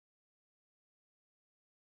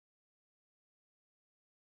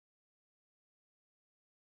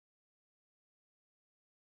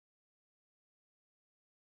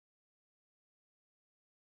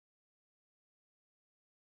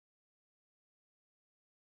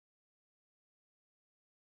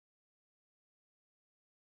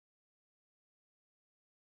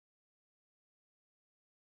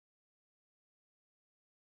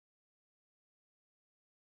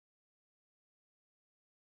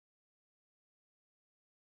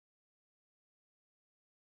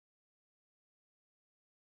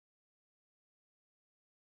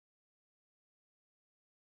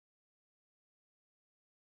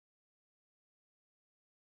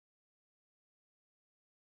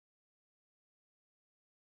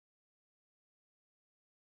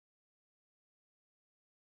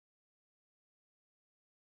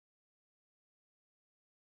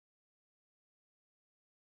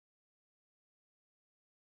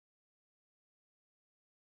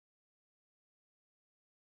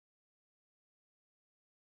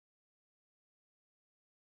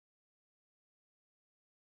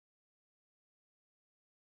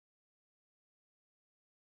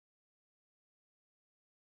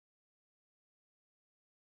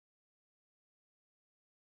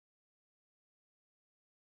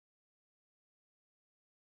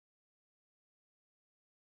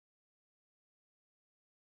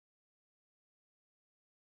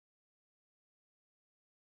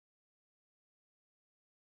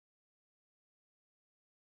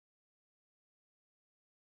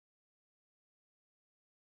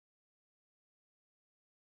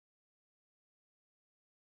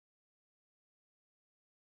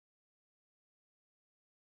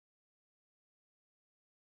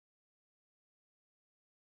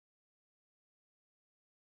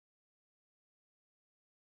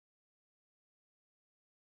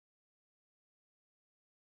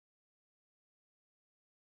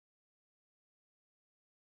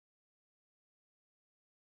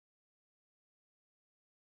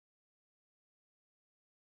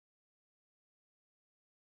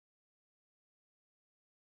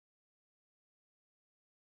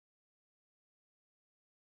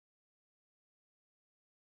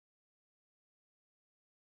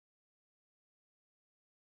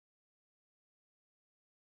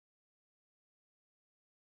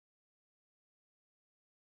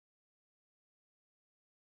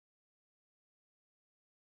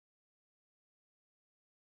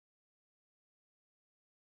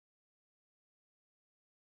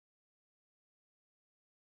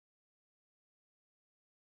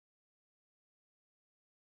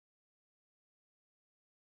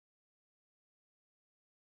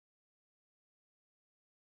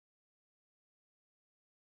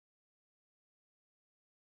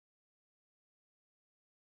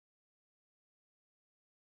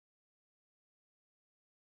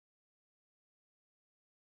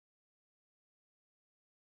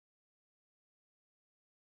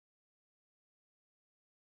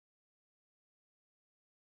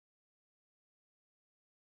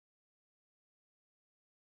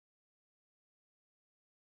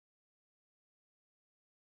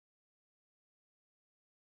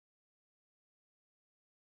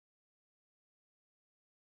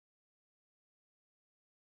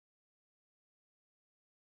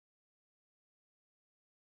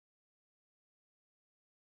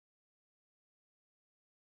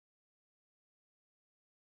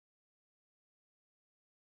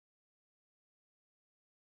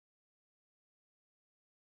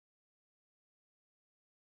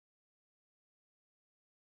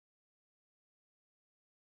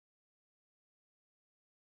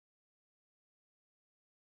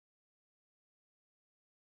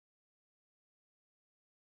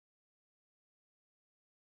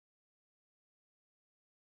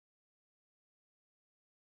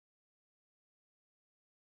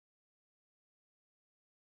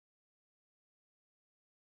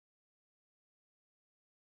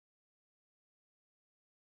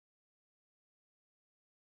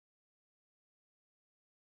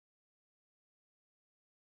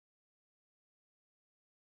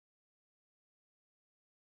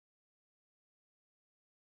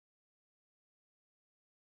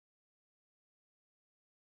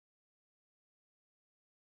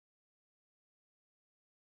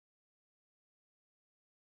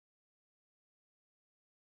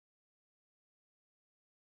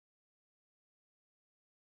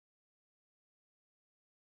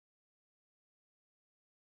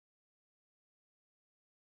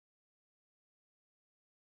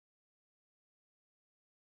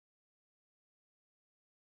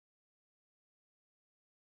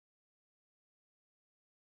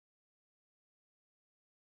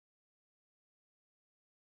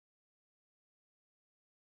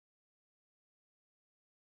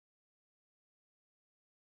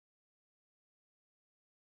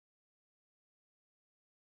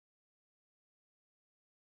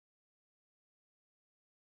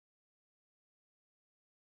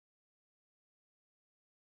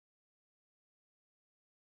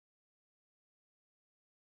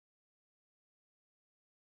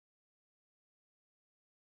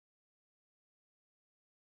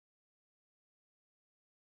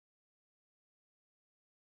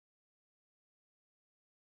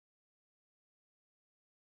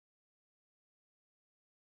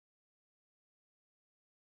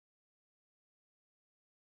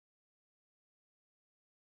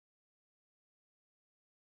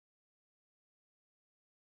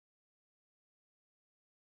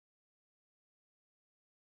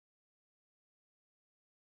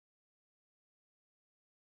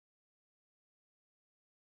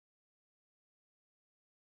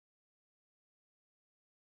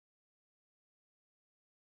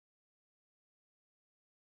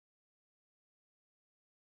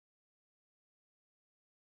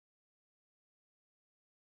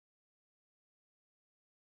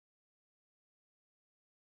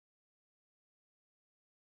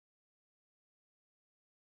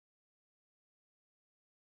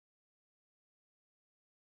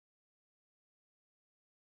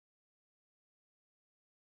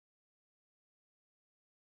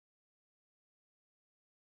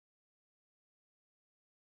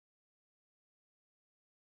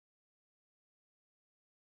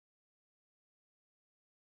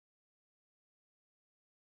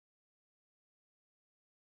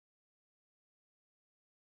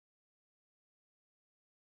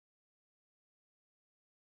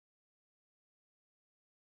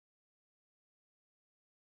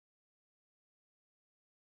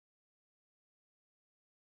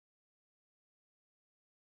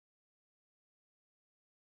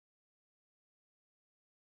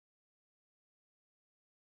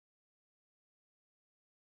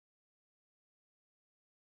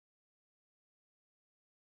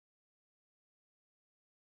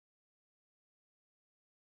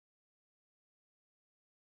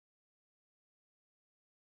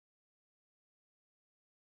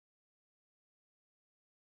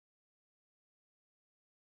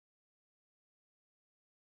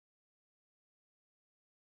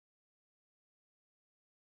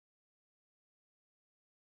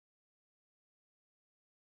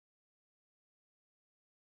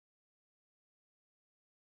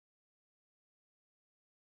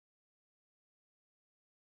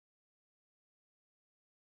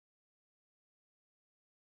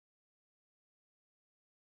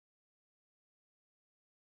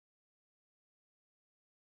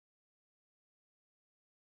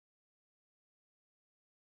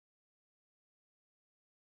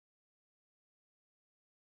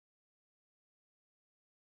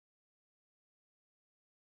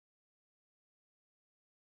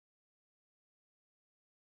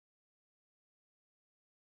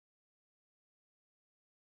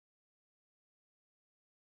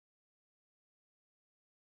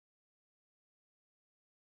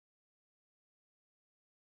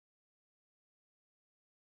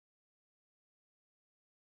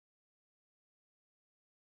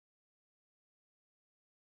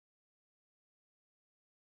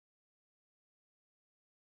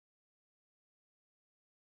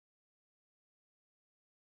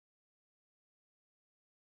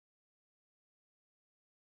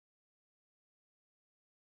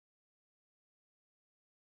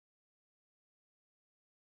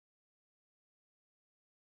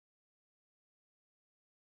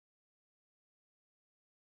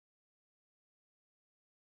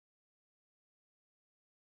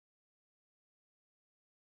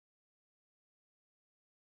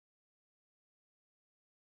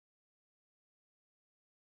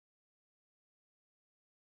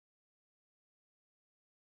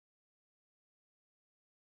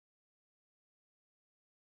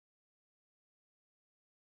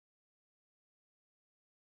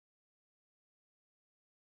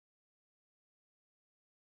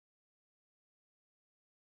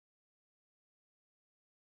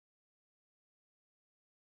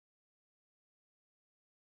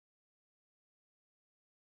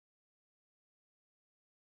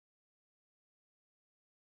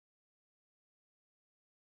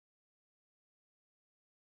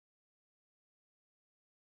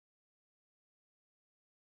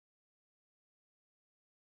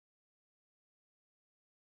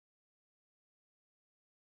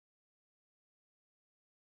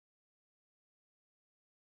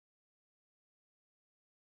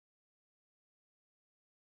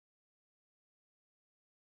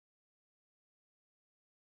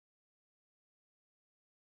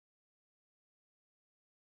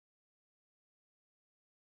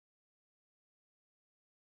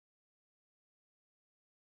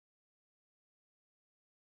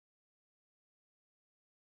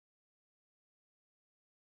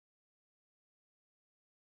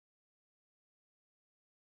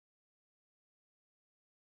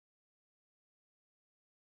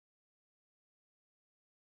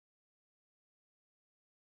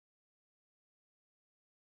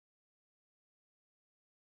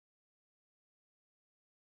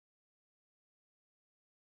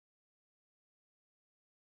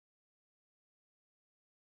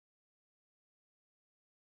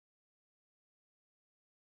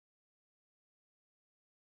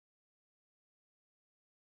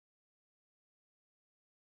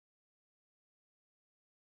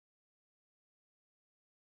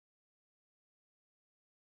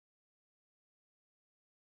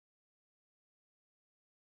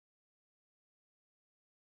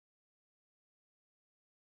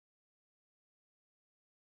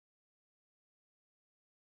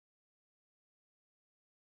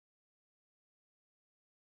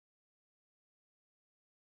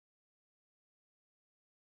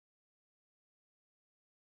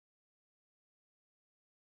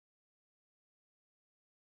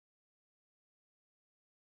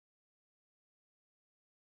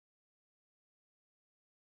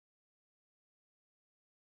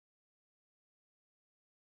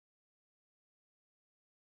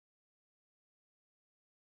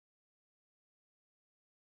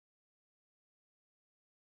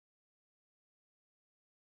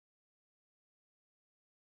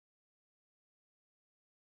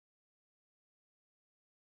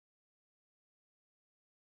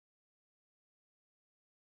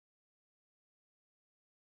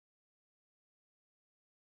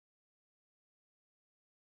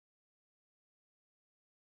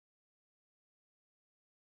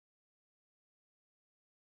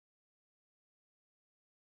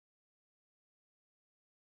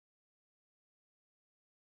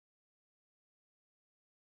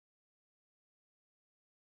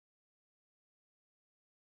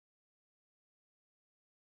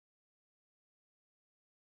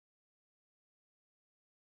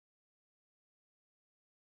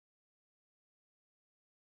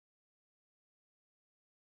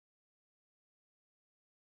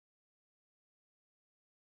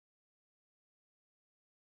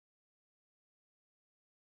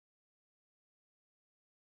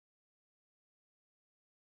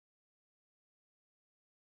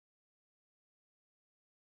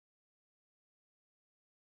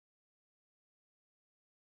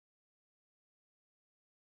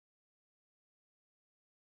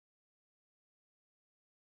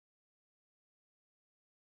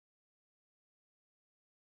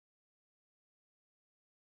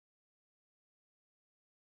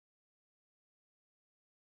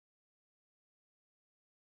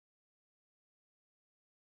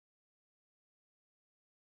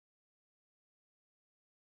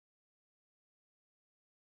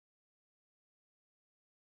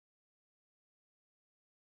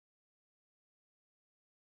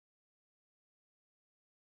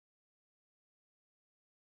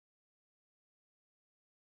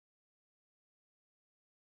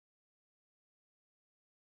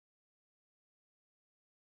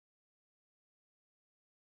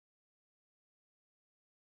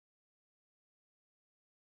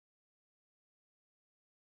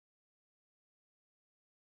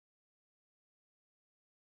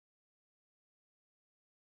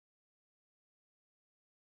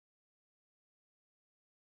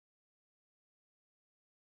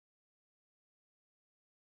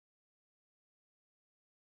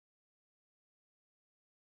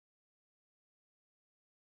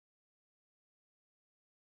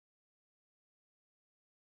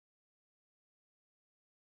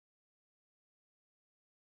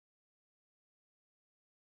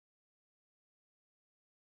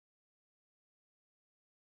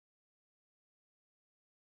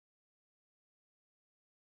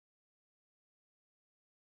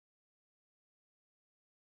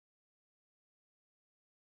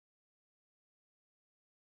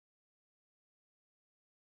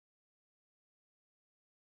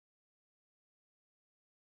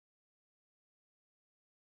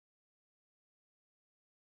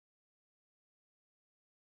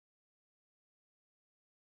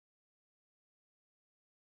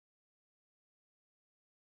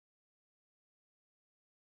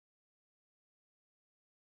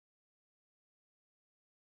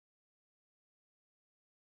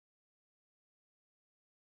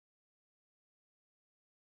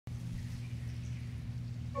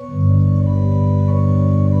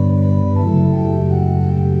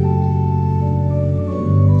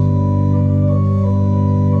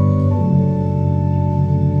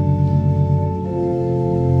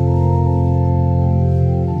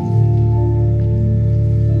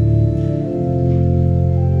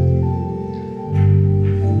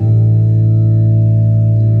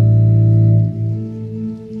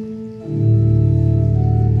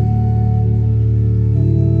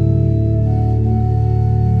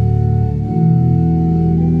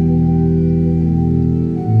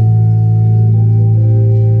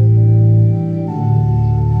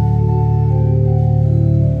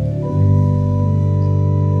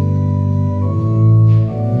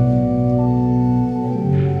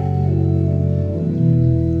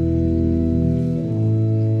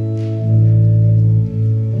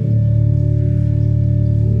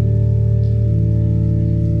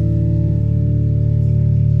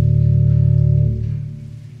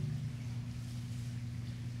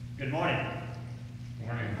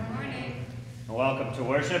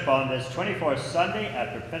worship on this 24th Sunday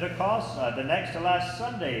after Pentecost, the next to last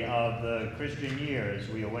Sunday of the Christian year as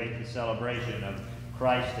we await the celebration of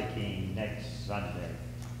Christ the King next Sunday.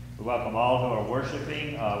 We welcome all who are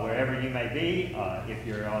worshiping wherever you may be. If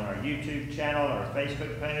you're on our YouTube channel or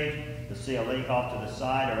Facebook page, you'll see a link off to the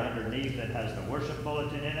side or underneath that has the worship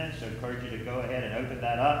bulletin in it, so I encourage you to go ahead and open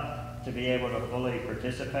that up to be able to fully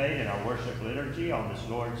participate in our worship liturgy on this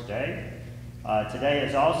Lord's Day. Today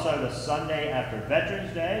is also the Sunday after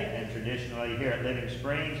Veterans Day, and traditionally here at Living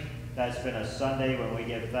Springs, that's been a Sunday when we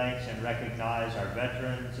give thanks and recognize our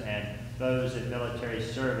veterans and those in military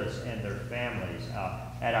service and their families.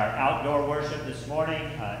 At our outdoor worship this morning,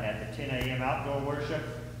 at the 10 a.m. outdoor worship,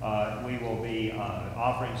 we will be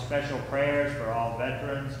offering special prayers for all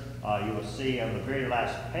veterans. You will see on the very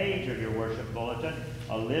last page of your worship bulletin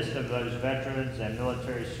a list of those veterans and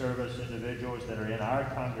military service individuals that are in our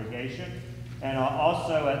congregation. And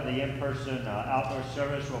also at the in-person outdoor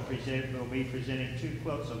service, we'll be presenting 2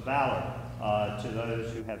 quilts of valor to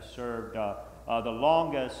those who have served the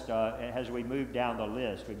longest as we move down the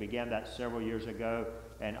list. We began that several years ago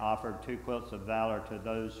and offered 2 quilts of valor to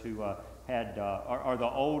those who are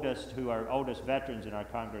the oldest veterans in our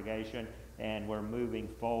congregation, and we're moving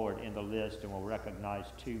forward in the list, and we'll recognize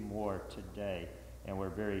 2 more today, and we're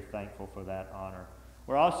very thankful for that honor.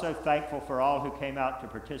 We're also thankful for all who came out to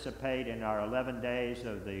participate in our 11 days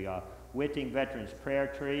of the Whitting Veterans Prayer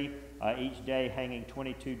Tree, each day hanging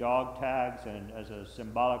 22 dog tags, and as a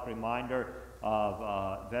symbolic reminder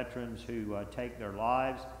of veterans who take their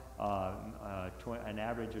lives, an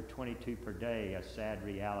average of 22 per day, a sad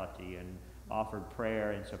reality, and offered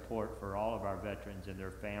prayer and support for all of our veterans and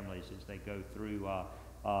their families as they go through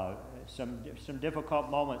some difficult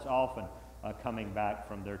moments often, coming back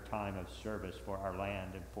from their time of service for our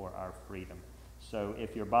land and for our freedom. So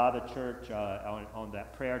if you're by the church on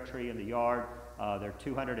that prayer tree in the yard, there are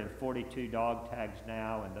 242 dog tags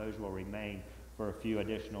now, and those will remain for a few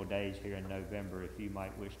additional days here in November if you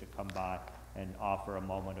might wish to come by and offer a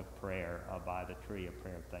moment of prayer by the tree, a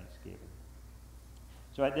prayer of thanksgiving.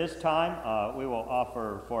 So at this time, we will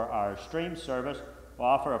offer for our stream service, we'll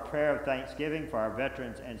offer a prayer of thanksgiving for our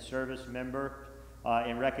veterans and service members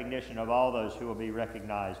in recognition of all those who will be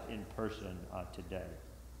recognized in person today.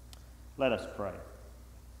 Let us pray.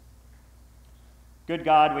 Good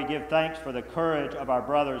God, we give thanks for the courage of our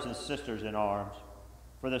brothers and sisters in arms,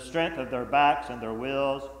 for the strength of their backs and their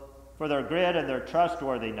wills, for their grit and their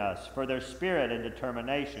trustworthiness, for their spirit and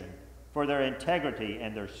determination, for their integrity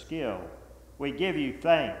and their skill. We give you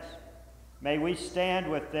thanks. May we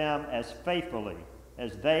stand with them as faithfully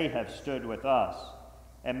as they have stood with us,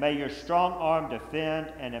 and may your strong arm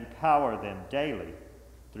defend and empower them daily.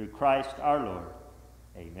 Through Christ our Lord.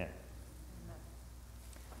 Amen.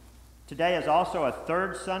 Today is also a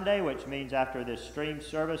third Sunday, which means after this stream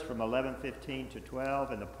service from 11:15 to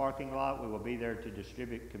 12 in the parking lot, we will be there to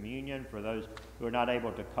distribute communion for those who are not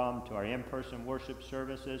able to come to our in-person worship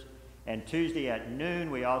services. And Tuesday at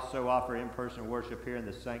noon, we also offer in-person worship here in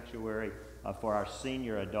the sanctuary for our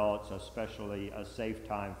senior adults, especially a safe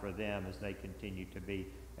time for them as they continue to be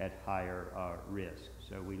at higher risk.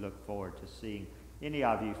 So we look forward to seeing any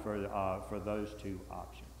of you for those 2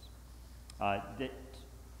 options.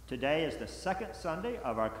 Today is the second Sunday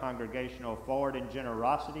of our congregational forward and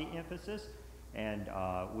generosity emphasis, and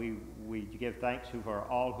we give thanks for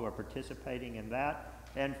all who are participating in that,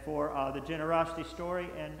 and for the generosity story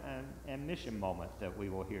and mission moment that we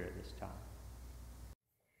will hear at this time.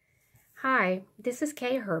 Hi, this is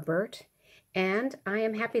Kay Herbert, and I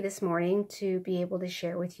am happy this morning to be able to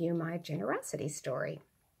share with you my generosity story.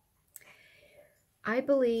 I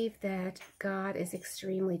believe that God is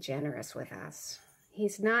extremely generous with us.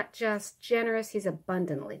 He's not just generous, he's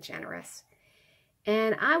abundantly generous.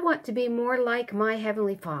 And I want to be more like my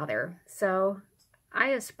Heavenly Father, so I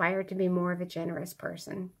aspire to be more of a generous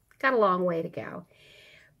person. Got a long way to go.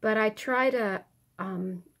 But I try to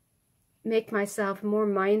make myself more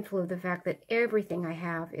mindful of the fact that everything I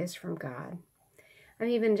have is from God.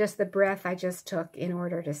 And even just the breath I just took in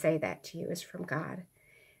order to say that to you is from God.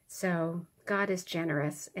 So God is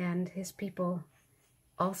generous, and his people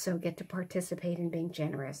also get to participate in being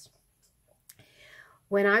generous.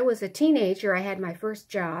 When I was a teenager, I had my first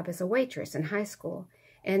job as a waitress in high school.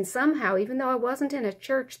 And somehow, even though I wasn't in a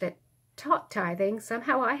church that taught tithing,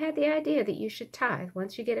 somehow I had the idea that you should tithe.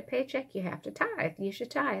 Once you get a paycheck, you have to tithe. You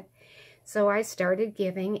should tithe. So I started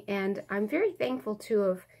giving, and I'm very thankful to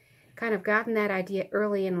have kind of gotten that idea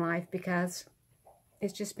early in life, because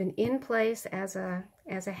it's just been in place as a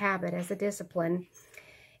habit, as a discipline.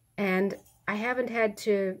 And I haven't had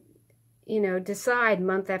to, decide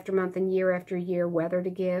month after month and year after year whether to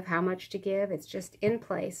give, how much to give. It's just in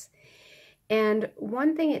place. And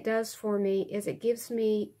one thing it does for me is it gives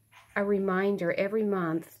me a reminder every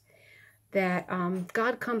month that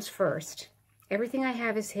God comes first. Everything I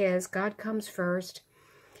have is His. God comes first.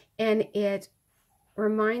 And it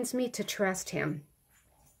reminds me to trust Him.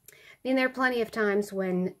 I mean, there are plenty of times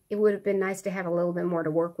when it would have been nice to have a little bit more to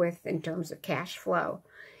work with in terms of cash flow.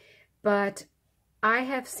 But I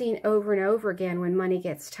have seen over and over again when money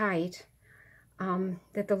gets tight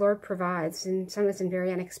that the Lord provides, and sometimes in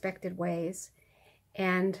very unexpected ways.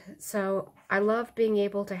 And so I love being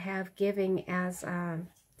able to have giving as a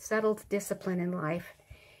settled discipline in life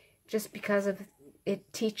just because of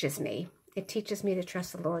it teaches me. It teaches me to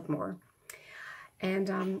trust the Lord more.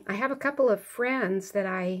 And I have a couple of friends that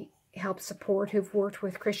I help support who've worked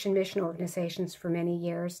with Christian mission organizations for many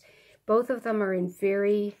years. Both of them are in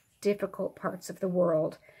very difficult parts of the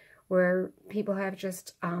world where people have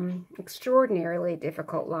just extraordinarily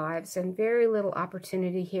difficult lives and very little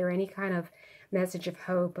opportunity to hear any kind of message of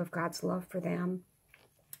hope, of God's love for them.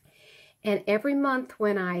 And every month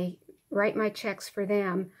when I write my checks for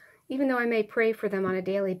them, even though I may pray for them on a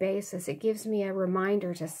daily basis, it gives me a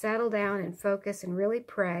reminder to settle down and focus and really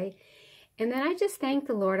pray. And then I just thank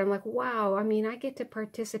the Lord. I'm like, wow, I mean, I get to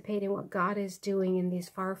participate in what God is doing in these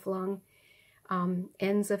far-flung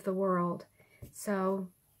ends of the world. So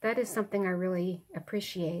that is something I really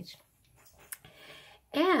appreciate.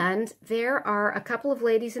 And there are a couple of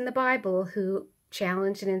ladies in the Bible who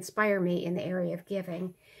challenge and inspire me in the area of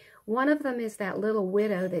giving. One of them is that little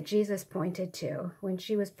widow that Jesus pointed to when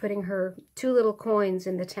she was putting her 2 little coins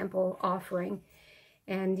in the temple offering.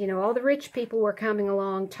 And, all the rich people were coming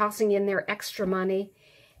along, tossing in their extra money.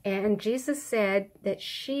 And Jesus said that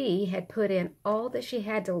she had put in all that she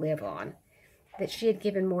had to live on, that she had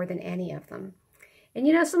given more than any of them. And,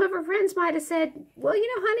 some of her friends might have said, well,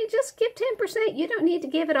 honey, just give 10%. You don't need to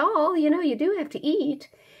give it all. You do have to eat.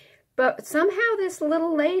 But somehow this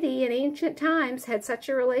little lady in ancient times had such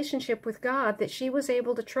a relationship with God that she was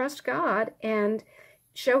able to trust God and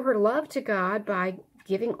show her love to God by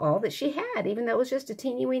giving all that she had, even though it was just a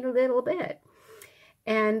teeny weeny little bit.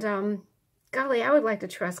 And golly, I would like to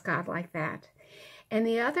trust God like that. And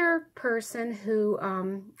the other person who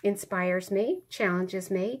inspires me, challenges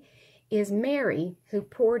me, is Mary, who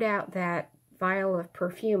poured out that vial of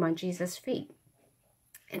perfume on Jesus' feet.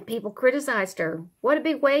 And people criticized her. What a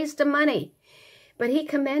big waste of money. But He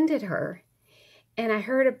commended her. And I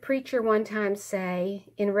heard a preacher one time say,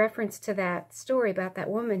 in reference to that story about that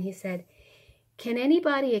woman, he said, can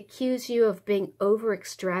anybody accuse you of being over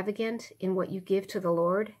extravagant in what you give to the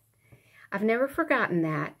Lord? I've never forgotten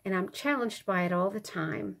that, and I'm challenged by it all the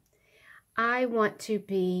time. I want to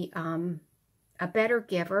be a better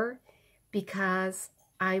giver because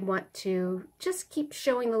I want to just keep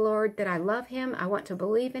showing the Lord that I love Him. I want to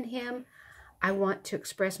believe in Him. I want to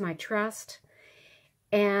express my trust.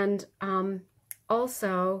 And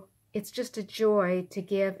also, it's just a joy to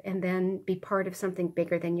give and then be part of something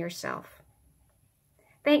bigger than yourself.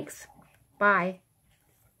 Thanks. Bye.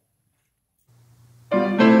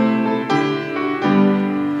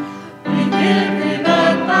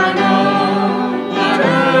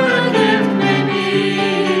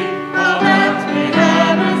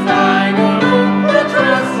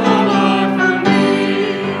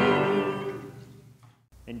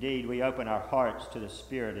 Indeed, we open our hearts to the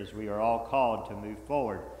Spirit as we are all called to move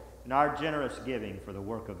forward in our generous giving for the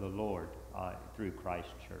work of the Lord through Christ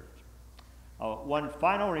Church. One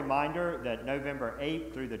final reminder that November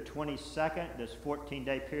 8th through the 22nd, this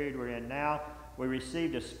 14-day period we're in now, we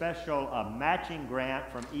received a special matching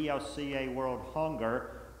grant from ELCA World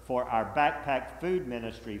Hunger for our backpack food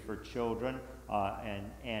ministry for children.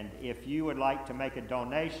 And if you would like to make a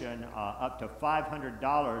donation, up to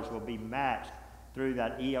 $500 will be matched through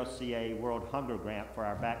that ELCA World Hunger Grant for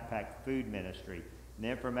our backpack food ministry. And the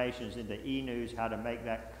information is in the e-news how to make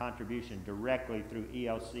that contribution directly through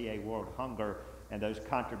ELCA World Hunger, and those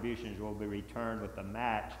contributions will be returned with the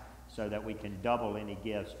match so that we can double any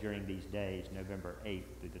gifts during these days, November 8th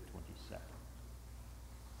through the 22nd.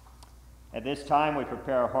 At this time, we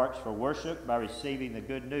prepare our hearts for worship by receiving the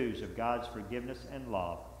good news of God's forgiveness and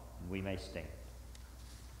love, and we may stand.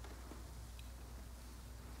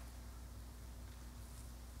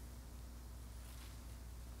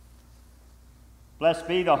 Blessed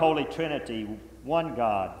be the Holy Trinity, one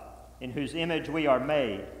God, in whose image we are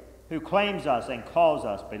made, who claims us and calls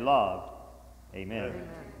us beloved. Amen. Amen.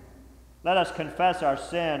 Let us confess our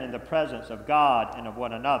sin in the presence of God and of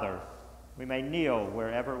one another. We may kneel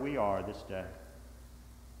wherever we are this day.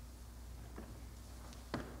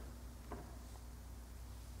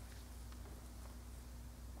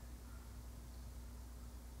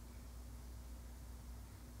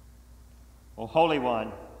 O Holy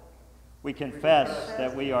One, we confess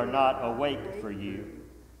that we are not awake for you.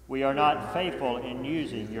 We are not faithful in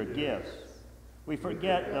using your gifts. We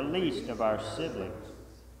forget the least of our siblings.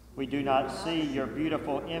 We do not see your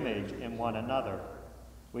beautiful image in one another.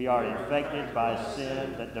 We are infected by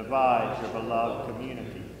sin that divides your beloved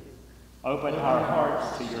community. Open our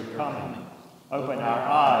hearts to your coming. Open our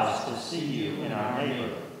eyes to see you in our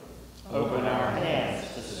neighbor. Open our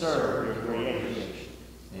hands to serve your creation.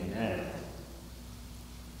 Amen.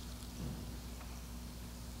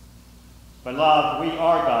 Beloved, we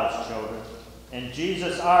are God's children, and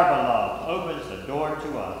Jesus, our beloved, opens the door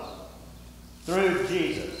to us. Through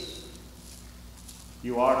Jesus,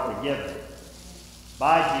 you are forgiven.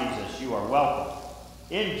 By Jesus, you are welcome.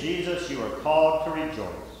 In Jesus, you are called to rejoice.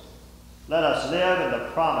 Let us live in the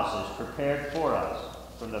promises prepared for us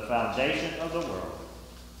from the foundation of the world.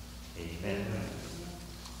 Amen.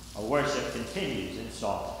 Our worship continues in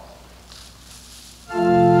song.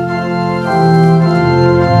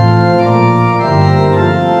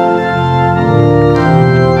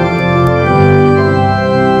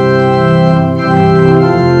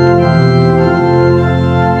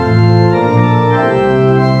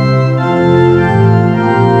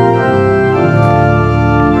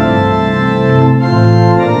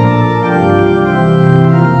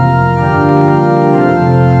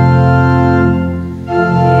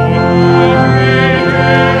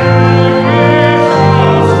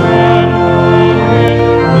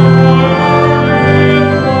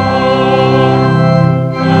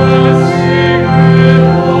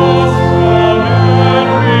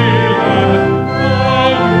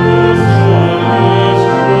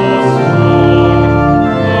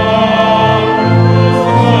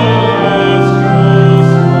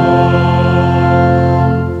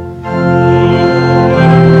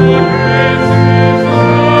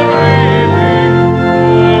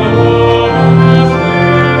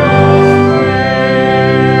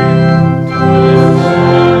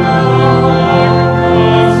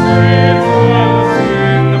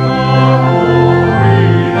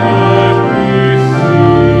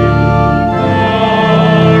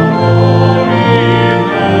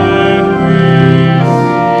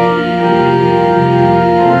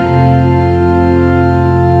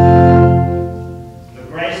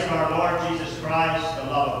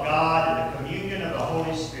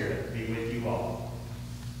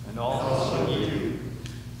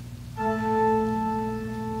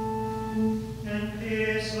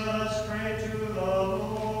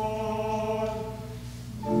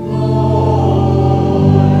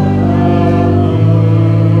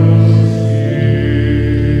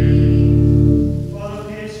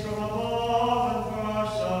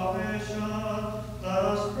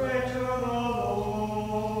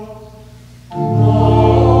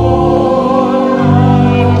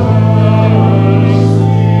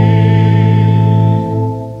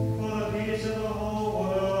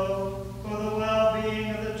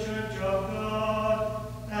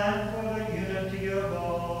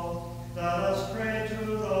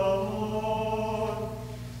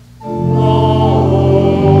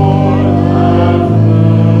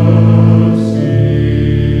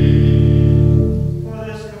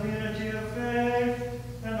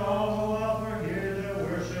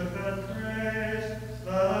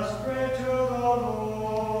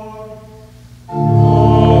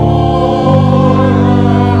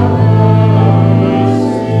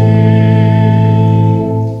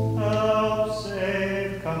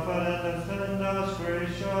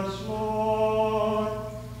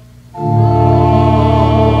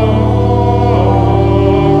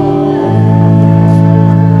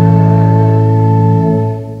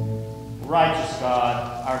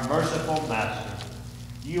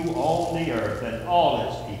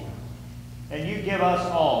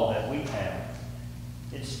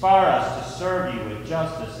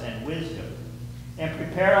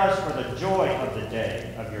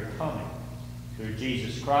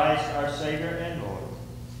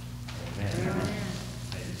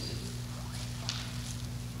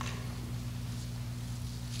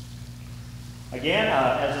 Again,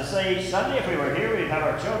 as I say, Sunday, if we were here, we'd have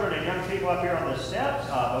our children and young people up here on the steps,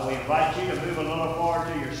 but we invite you to move a little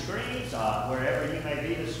forward to your screens, wherever you may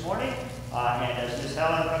be this morning. And as Miss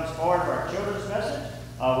Helen comes forward for our children's message,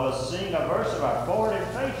 we'll sing a verse of our Forward in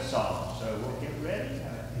Faith song. So we'll get ready.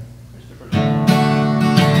 Christopher.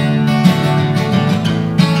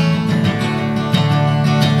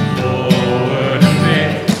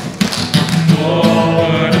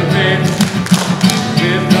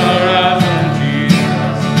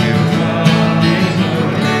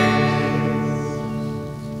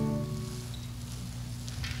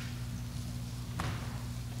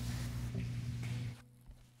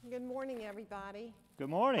 everybody. Good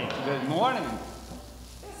morning. Good morning.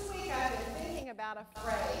 This week I've been thinking about a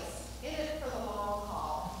phrase, in it for the long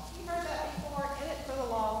haul. You heard that before, in it for the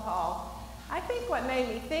long haul. I think what made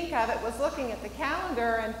me think of it was looking at the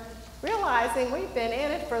calendar and realizing we've been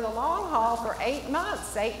in it for the long haul for 8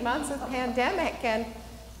 months of pandemic, and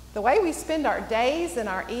the way we spend our days and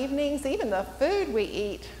our evenings, even the food we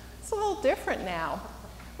eat, it's a little different now.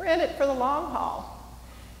 We're in it for the long haul.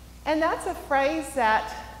 And that's a phrase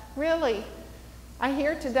that really I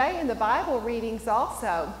hear today in the Bible readings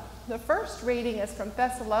also. The first reading is from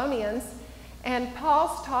Thessalonians, and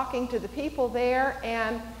Paul's talking to the people there,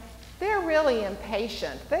 and they're really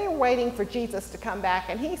impatient. They're waiting for Jesus to come back,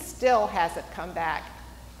 and he still hasn't come back.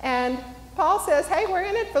 And Paul says, hey, we're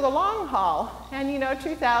in it for the long haul. And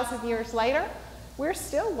 2,000 years later, we're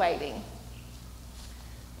still waiting.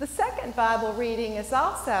 The second Bible reading is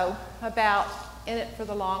also about in it for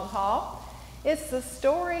the long haul. It's the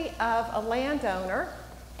story of a landowner,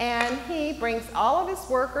 and he brings all of his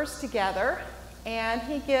workers together, and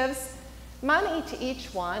he gives money to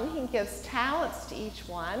each one. He gives talents to each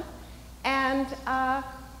one, and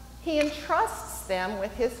he entrusts them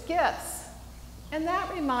with his gifts. And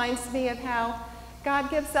that reminds me of how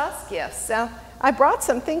God gives us gifts. So I brought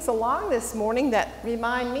some things along this morning that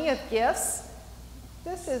remind me of gifts.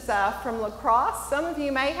 This is from lacrosse. Some of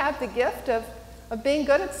you may have the gift of being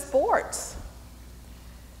good at sports.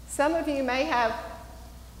 Some of you may have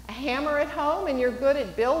a hammer at home and you're good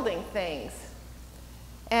at building things.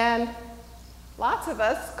 And lots of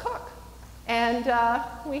us cook. And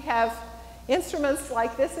we have instruments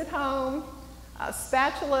like this at home,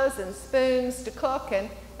 spatulas and spoons to cook,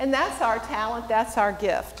 and that's our talent, that's our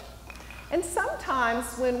gift. And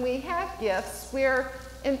sometimes when we have gifts, we're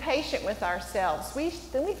impatient with ourselves. We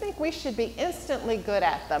think we should be instantly good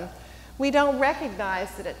at them. We don't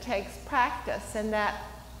recognize that it takes practice and that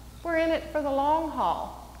we're in it for the long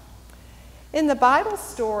haul. In the Bible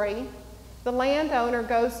story, the landowner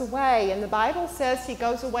goes away, and the Bible says he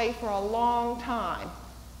goes away for a long time.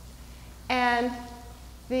 And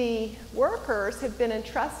the workers have been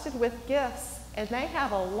entrusted with gifts, and they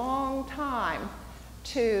have a long time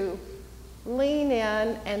to lean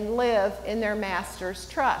in and live in their master's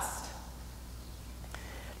trust.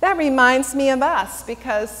 That reminds me of us,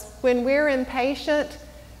 because when we're impatient,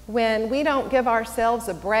 when we don't give ourselves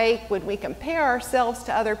a break, when we compare ourselves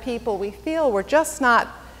to other people, we feel we're just not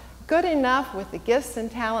good enough with the gifts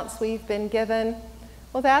and talents we've been given.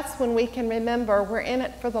 Well, that's when we can remember we're in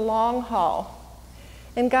it for the long haul.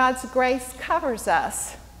 And God's grace covers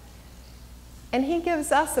us. And he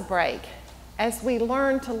gives us a break as we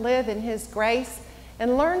learn to live in his grace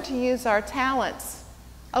and learn to use our talents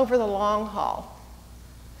over the long haul.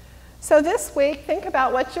 So this week, think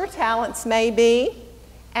about what your talents may be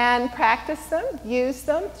and practice them, use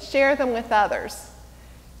them, share them with others.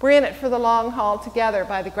 We're in it for the long haul together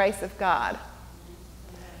by the grace of God.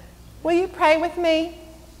 Will you pray with me?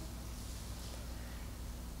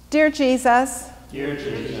 Dear Jesus,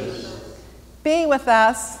 be with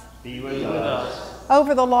us,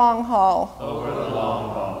 over the long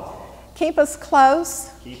haul. Keep us close,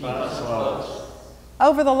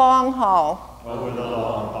 over the long haul.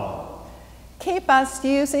 Keep us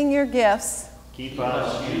using your gifts,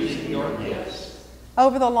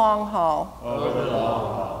 over the long haul.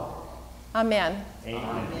 Amen.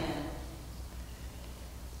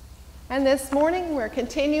 And this morning we're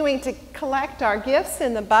continuing to collect our gifts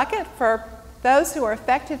in the bucket for those who are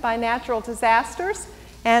affected by natural disasters.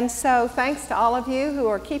 And so thanks to all of you who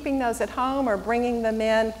are keeping those at home or bringing them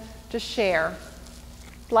in to share.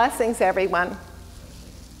 Blessings, everyone.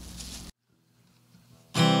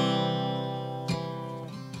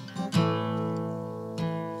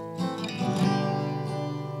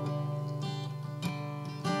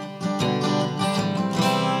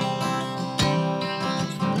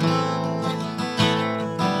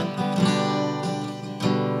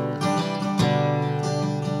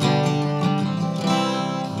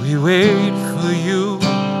 We wait for you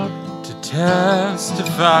to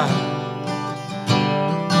testify,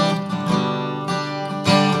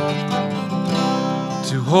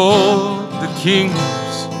 to hold the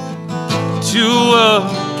kings to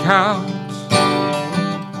account.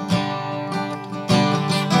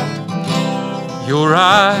 Your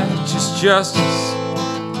righteous justice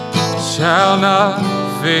shall not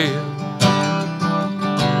fail.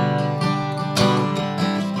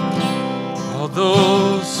 All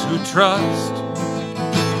those who trust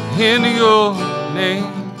in your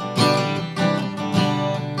name,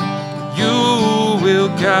 you will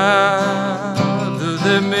gather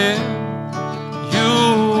them in.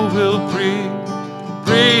 You will bring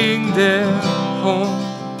them home.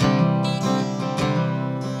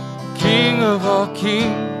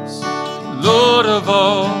 kings, Lord of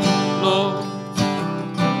all lords.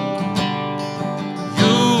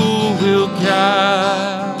 You will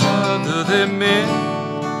gather them in,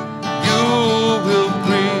 you will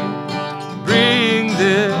bring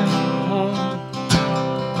them home.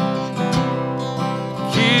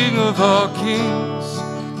 King of all kings,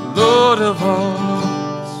 Lord of all lords.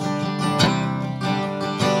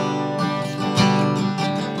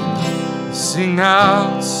 Sing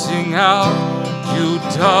out, you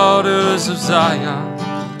daughters of Zion.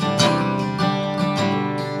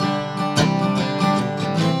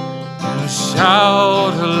 And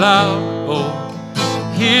shout aloud, oh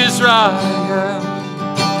Israel.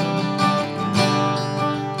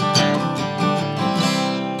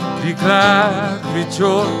 Be glad,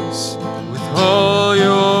 rejoice with all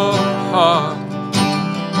your heart.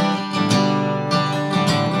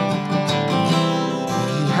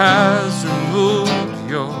 He has removed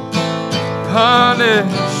your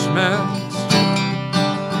punishment.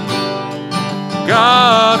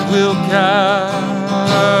 God will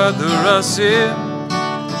gather us in.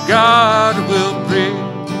 God will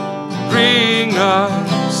bring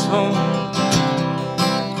us home.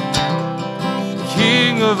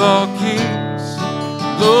 King of all kings,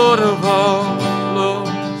 Lord of all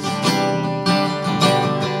lords.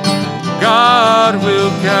 God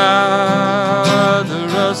will gather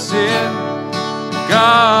us in.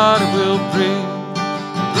 God will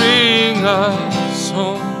bring us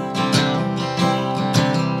home.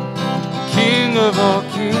 King of all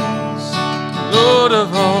kings, Lord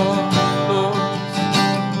of all lords.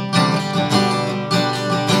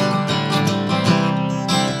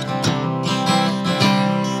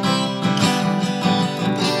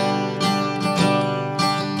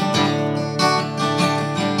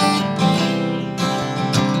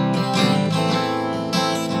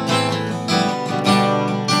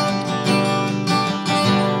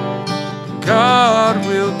 God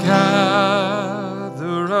will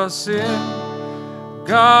gather us in.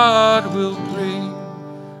 God will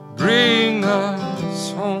bring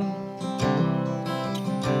us home.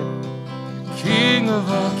 King of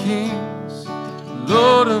all kings,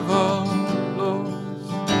 Lord of all lords.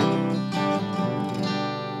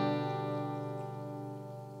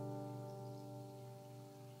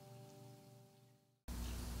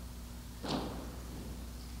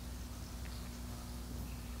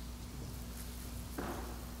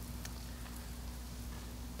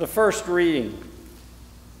 The first reading.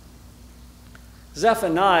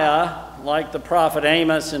 Zephaniah, like the prophet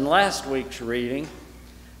Amos in last week's reading,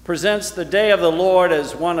 presents the day of the Lord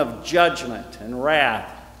as one of judgment and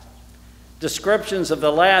wrath. Descriptions of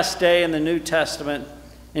the last day in the New Testament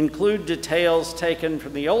include details taken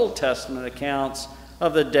from the Old Testament accounts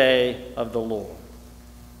of the day of the Lord.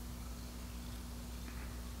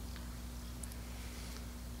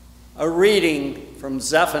 A reading from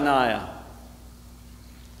Zephaniah.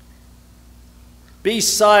 Be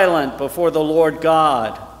silent before the Lord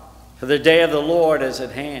God, for the day of the Lord is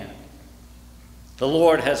at hand. The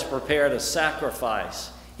Lord has prepared a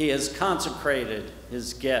sacrifice. He has consecrated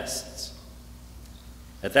his guests.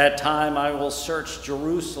 At that time I will search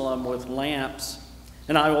Jerusalem with lamps,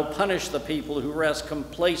 and I will punish the people who rest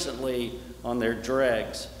complacently on their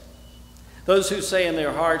dregs. Those who say in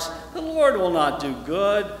their hearts, the Lord will not do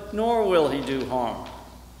good, nor will he do harm.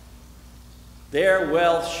 Their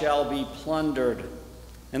wealth shall be plundered,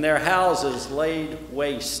 and their houses laid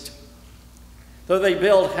waste. Though they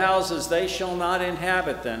build houses, they shall not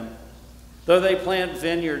inhabit them. Though they plant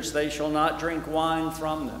vineyards, they shall not drink wine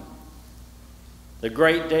from them. The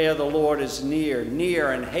great day of the Lord is near,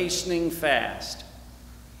 near and hastening fast.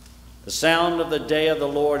 The sound of the day of the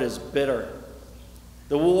Lord is bitter.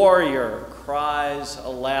 The warrior cries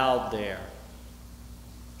aloud there.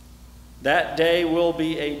 That day will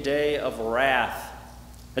be a day of wrath,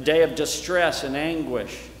 a day of distress and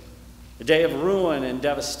anguish, a day of ruin and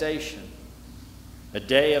devastation, a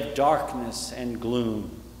day of darkness and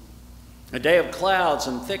gloom, a day of clouds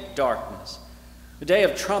and thick darkness, a day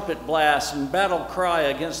of trumpet blasts and battle cry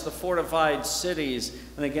against the fortified cities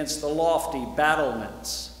and against the lofty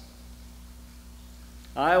battlements.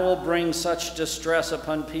 I will bring such distress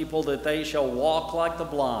upon people that they shall walk like the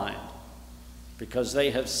blind, because they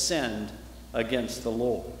have sinned against the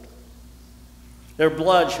Lord. Their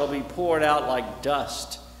blood shall be poured out like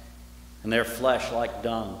dust, and their flesh like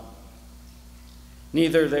dung.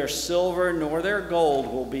 Neither their silver nor their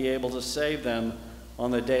gold will be able to save them on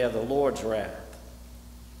the day of the Lord's wrath.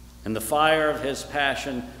 In the fire of his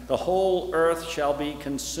passion, the whole earth shall be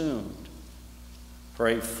consumed. For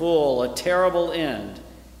a full, a terrible end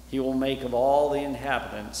 – he will make of all the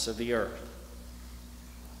inhabitants of the earth.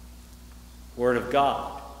 Word of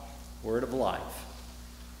God, word of life.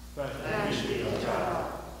 Thanks be to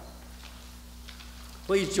God.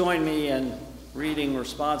 Please join me in reading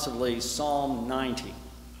responsively Psalm 90.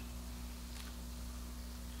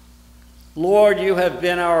 Lord, you have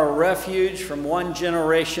been our refuge from one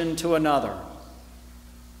generation to another.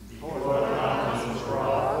 Before the mountains were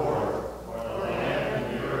brought forth, or the land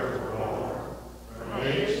and the earth were born, from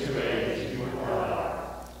age to age you are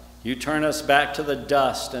God. You turn us back to the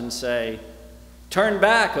dust and say, turn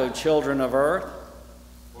back, O children of earth.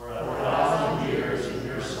 For 1,000 years in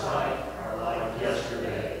your sight are like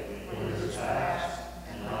yesterday when it is past,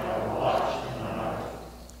 and like a watch in the night.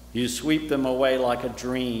 You sweep them away like a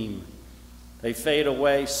dream. They fade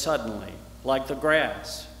away suddenly, like the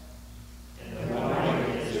grass. In the morning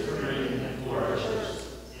it is green and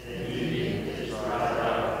flourishes, in the evening it is dried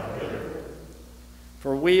out and withered.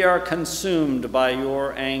 For we are consumed by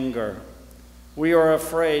your anger. We are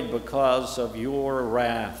afraid because of your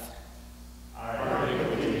wrath. Our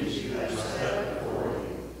iniquities you have set before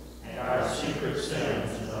you, and our secret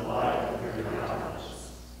sins in the light of your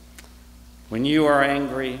countenance. When you are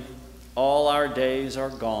angry, all our days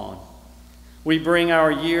are gone. We bring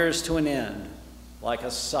our years to an end like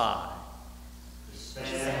a sigh. The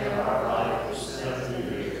span of our life is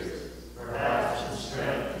 70 years, perhaps in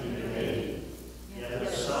strength even 80. Yet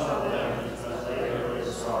the sum of them because they are in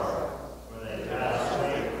sorrow, for they pass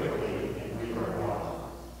away quickly and we are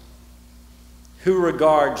gone. Who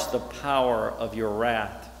regards the power of your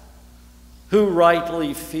wrath? Who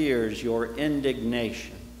rightly fears your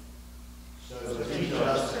indignation? So teach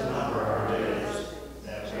us to number our days,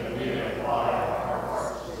 that we may apply our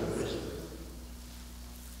hearts to wisdom.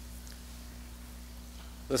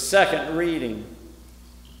 The second reading.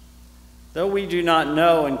 Though we do not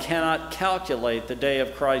know and cannot calculate the day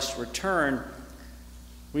of Christ's return,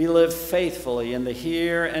 we live faithfully in the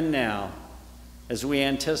here and now as we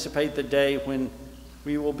anticipate the day when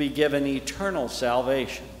we will be given eternal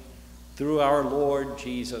salvation through our Lord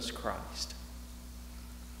Jesus Christ.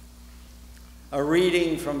 A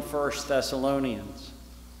reading from 1 Thessalonians.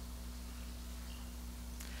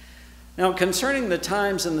 Now, concerning the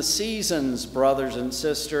times and the seasons, brothers and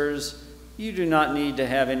sisters, you do not need to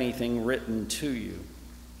have anything written to you.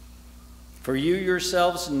 For you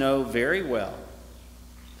yourselves know very well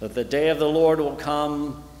that the day of the Lord will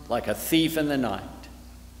come like a thief in the night.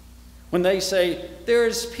 When they say, there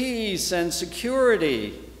is peace and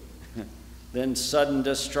security, then sudden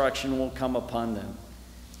destruction will come upon them,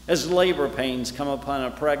 as labor pains come upon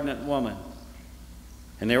a pregnant woman,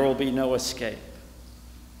 and there will be no escape.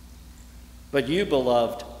 But you,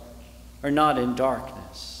 beloved, are not in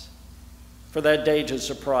darkness, for that day to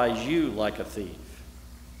surprise you like a thief.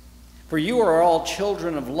 For you are all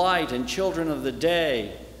children of light and children of the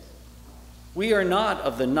day. We are not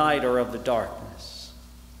of the night or of the darkness.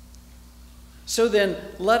 So then,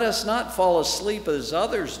 let us not fall asleep as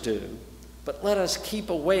others do, but let us keep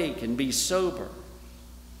awake and be sober.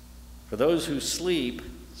 For those who sleep,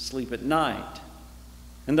 sleep at night,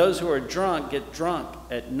 and those who are drunk get drunk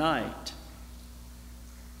at night.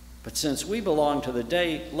 But since we belong to the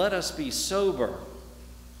day, let us be sober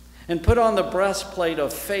and put on the breastplate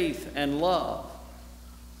of faith and love,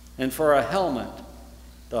 and for a helmet,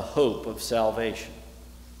 the hope of salvation.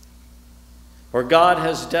 For God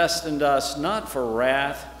has destined us not for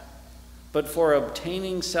wrath, but for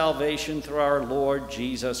obtaining salvation through our Lord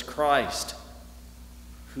Jesus Christ,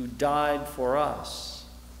 who died for us,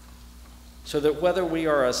 so that whether we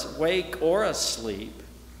are awake or asleep,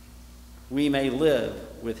 we may live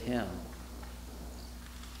with him.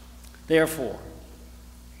 Therefore,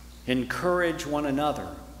 encourage one another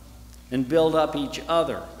and build up each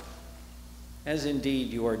other, as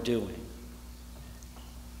indeed you are doing.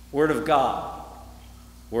 Word of God,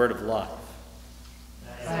 word of life.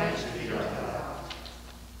 Thanks be to God.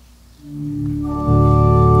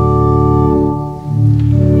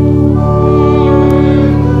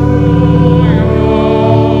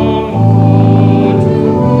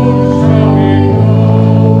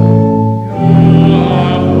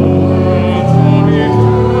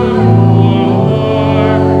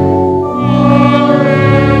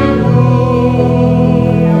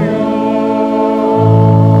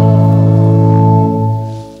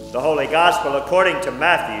 According to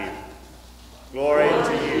Matthew, glory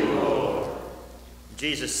to you, Lord.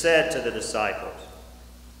 Jesus said to the disciples,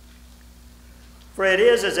 for it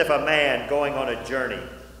is as if a man going on a journey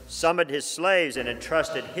summoned his slaves and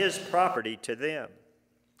entrusted his property to them.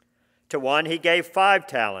 To one he gave 5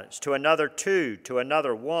 talents, to another 2, to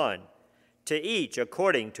another 1, to each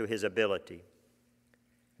according to his ability.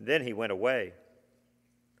 Then he went away.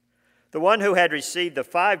 The one who had received the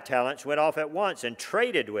 5 talents went off at once and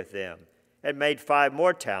traded with them and made 5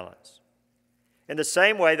 more talents. In the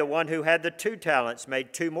same way, the one who had the 2 talents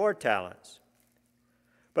made 2 more talents.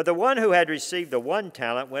 But the one who had received the 1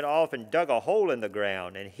 talent went off and dug a hole in the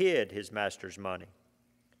ground and hid his master's money.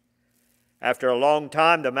 After a long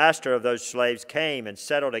time, the master of those slaves came and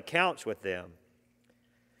settled accounts with them.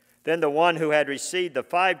 Then the one who had received the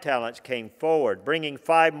 5 talents came forward, bringing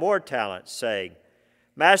 5 more talents, saying,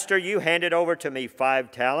 Master, you handed over to me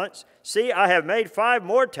 5 talents. See, I have made 5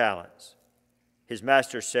 more talents. His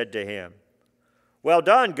master said to him, Well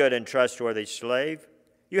done, good and trustworthy slave.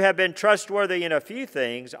 You have been trustworthy in a few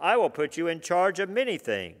things. I will put you in charge of many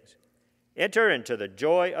things. Enter into the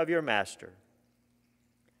joy of your master.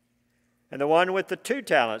 And the one with the 2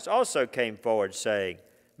 talents also came forward, saying,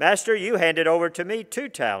 Master, you handed over to me 2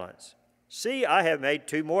 talents. See, I have made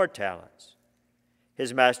 2 more talents.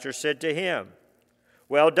 His master said to him,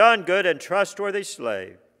 Well done, good and trustworthy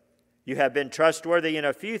slave. You have been trustworthy in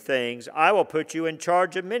a few things. I will put you in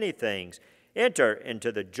charge of many things. Enter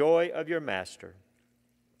into the joy of your master.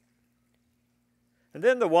 And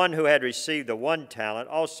then the one who had received the 1 talent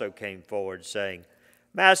also came forward, saying,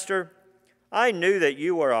 Master, I knew that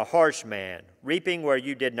you were a harsh man, reaping where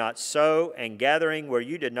you did not sow and gathering where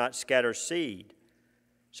you did not scatter seed.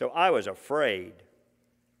 So I was afraid,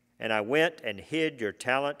 and I went and hid your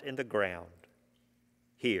talent in the ground.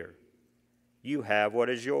 Here, you have what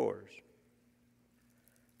is yours.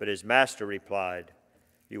 But his master replied,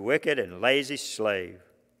 You wicked and lazy slave.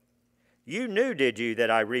 You knew, did you,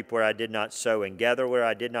 that I reap where I did not sow and gather where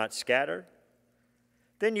I did not scatter?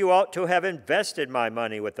 Then you ought to have invested my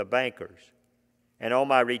money with the bankers, and on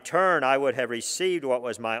my return I would have received what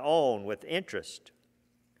was my own with interest.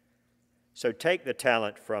 So take the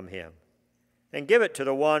talent from him and give it to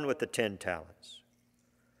the one with the 10 talents.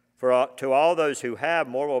 For to all those who have,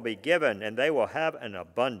 more will be given, and they will have an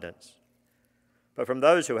abundance. But from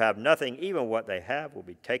those who have nothing, even what they have will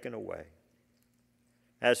be taken away.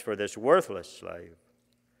 As for this worthless slave,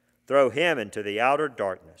 throw him into the outer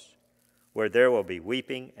darkness, where there will be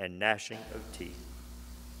weeping and gnashing of teeth.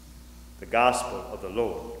 The gospel of the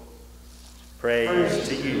Lord. Praise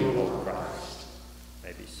to you, O Christ.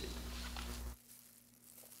 May be seated.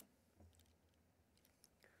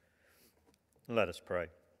 Let us pray.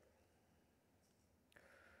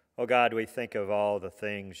 Oh God, we think of all the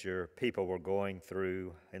things your people were going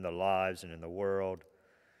through in their lives and in the world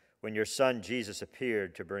when your Son Jesus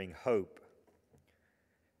appeared to bring hope.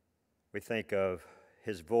 We think of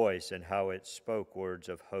his voice and how it spoke words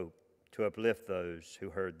of hope to uplift those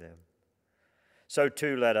who heard them. So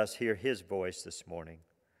too let us hear his voice this morning,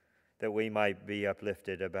 that we might be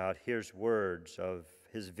uplifted about his words of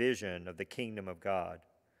his vision of the kingdom of God.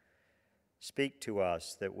 Speak to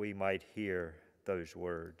us that we might hear those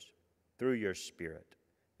words through your Spirit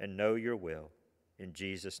and know your will. In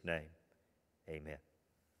Jesus' name, amen.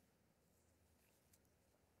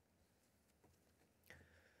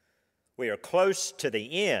 We are close to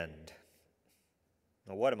the end.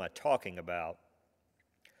 Now, what am I talking about?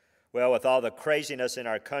 Well, with all the craziness in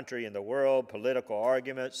our country and the world, political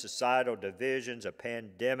arguments, societal divisions, a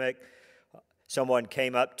pandemic, someone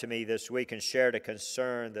came up to me this week and shared a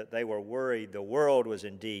concern that they were worried the world was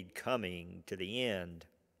indeed coming to the end.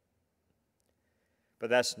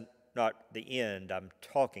 But that's not the end I'm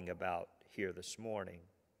talking about here this morning.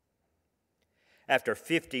 After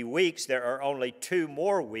 50 weeks, there are only 2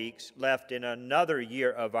 more weeks left in another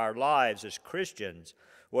year of our lives as Christians.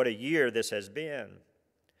 What a year this has been.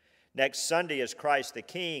 Next Sunday is Christ the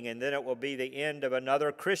King, and then it will be the end of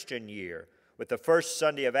another Christian year, with the first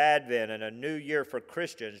Sunday of Advent and a new year for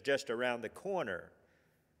Christians just around the corner.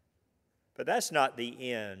 But that's not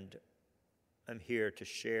the end I'm here to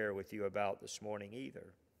share with you about this morning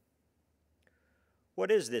either.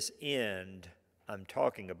 What is this end I'm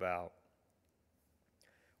talking about?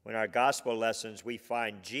 In our gospel lessons, we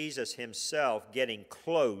find Jesus himself getting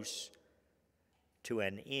close to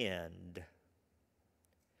an end.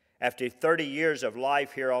 After 30 years of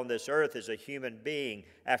life here on this earth as a human being,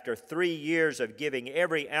 after 3 years of giving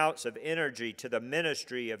every ounce of energy to the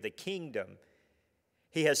ministry of the kingdom,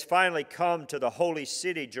 he has finally come to the holy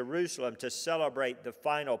city, Jerusalem, to celebrate the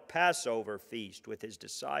final Passover feast with his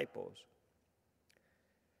disciples.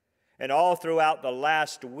 And all throughout the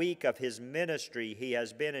last week of his ministry, he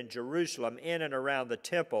has been in Jerusalem, in and around the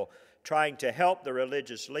temple, trying to help the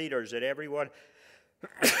religious leaders and everyone,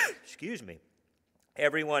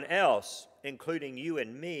 everyone else, including you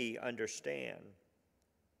and me, understand.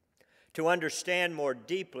 To understand more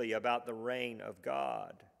deeply about the reign of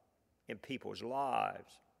God in people's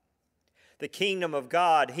lives. The kingdom of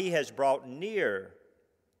God he has brought near.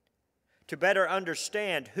 to better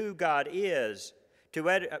understand who God is,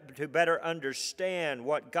 to better understand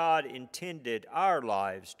what God intended our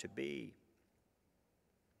lives to be.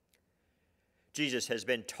 Jesus has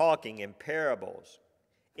been talking in parables,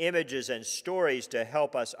 images and stories to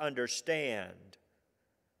help us understand.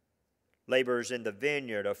 Laborers in the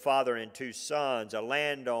vineyard, a father and 2 sons, a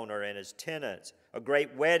landowner and his tenants, a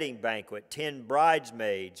great wedding banquet, 10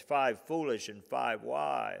 bridesmaids, 5 foolish and 5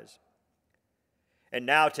 wise. And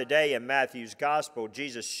now today in Matthew's gospel,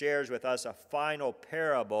 Jesus shares with us a final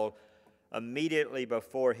parable immediately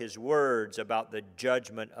before his words about the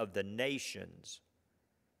judgment of the nations,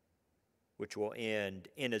 which will end,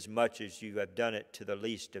 inasmuch as you have done it to the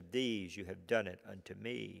least of these, you have done it unto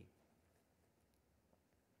me.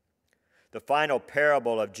 The final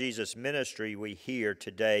parable of Jesus' ministry we hear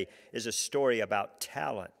today is a story about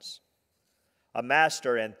talents, a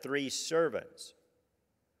master and 3 servants.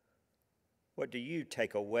 What do you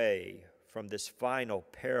take away from this final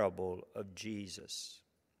parable of Jesus?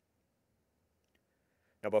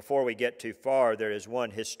 Now, before we get too far, there is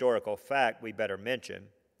one historical fact we better mention.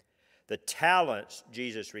 The talents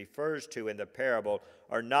Jesus refers to in the parable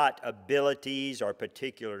are not abilities or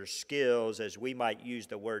particular skills as we might use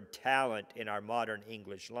the word talent in our modern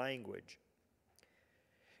English language.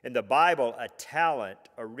 In the Bible, a talent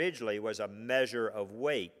originally was a measure of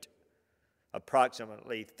weight,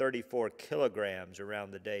 approximately 34 kilograms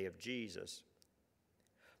around the day of Jesus.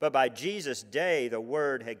 But by Jesus' day, the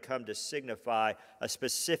word had come to signify a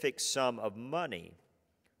specific sum of money,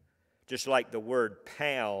 just like the word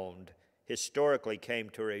pound historically came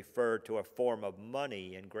to refer to a form of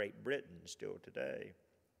money in Great Britain still today.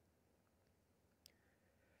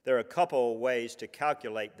 There are a couple of ways to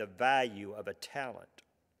calculate the value of a talent.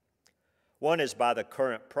 One is by the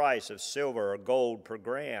current price of silver or gold per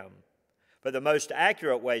gram. But the most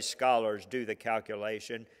accurate way scholars do the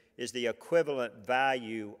calculation is the equivalent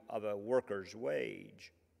value of a worker's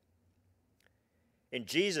wage. In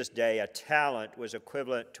Jesus' day, a talent was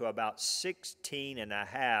equivalent to about 16 and a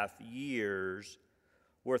half years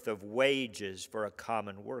worth of wages for a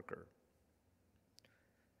common worker.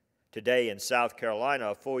 Today in South Carolina,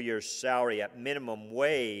 a full year's salary at minimum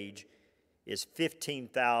wage is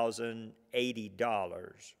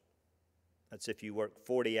 $15,080. That's if you work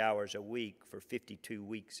 40 hours a week for 52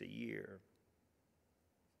 weeks a year.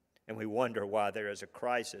 And we wonder why there is a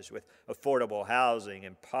crisis with affordable housing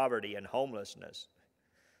and poverty and homelessness.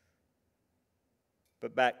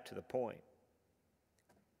 But back to the point.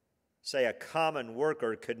 Say a common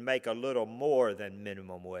worker could make a little more than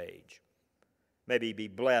minimum wage. Maybe be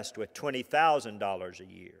blessed with $20,000 a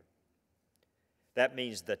year. That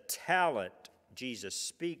means the talent Jesus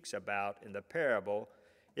speaks about in the parable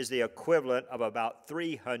is the equivalent of about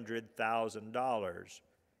 $300,000,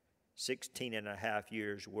 16 and a half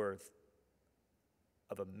years worth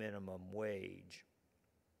of a minimum wage.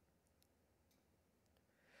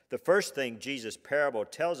 The first thing Jesus' parable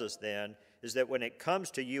tells us then is that when it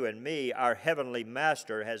comes to you and me, our heavenly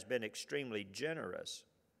master has been extremely generous.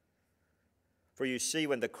 For you see,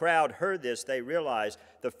 when the crowd heard this, they realized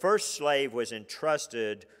the first slave was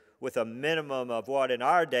entrusted with a minimum of what in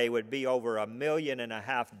our day would be over $1.5 million.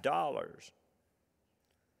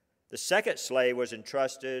 The second slave was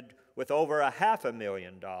entrusted with over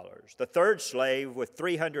 $500,000. The third slave with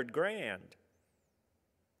 $300,000.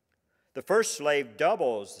 The first slave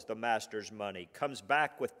doubles the master's money, comes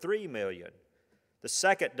back with $3 million. The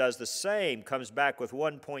second does the same, comes back with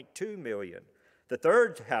 $1.2 million. The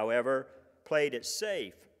third, however, played it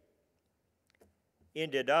safe,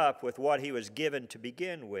 ended up with what he was given to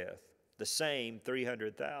begin with, the same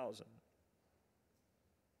 $300,000.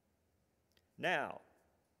 Now,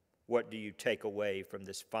 what do you take away from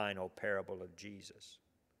this final parable of Jesus?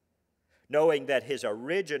 Knowing that his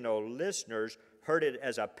original listeners heard it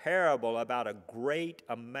as a parable about a great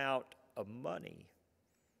amount of money.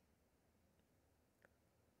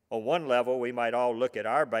 On one level, we might all look at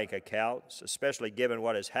our bank accounts, especially given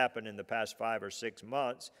what has happened in the past 5 or 6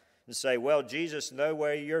 months, and say, well, Jesus, no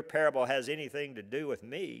way your parable has anything to do with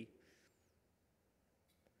me.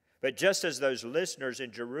 But just as those listeners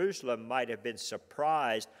in Jerusalem might have been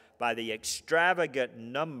surprised by the extravagant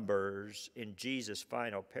numbers in Jesus'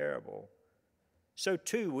 final parable, so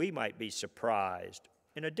too we might be surprised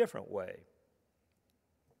in a different way.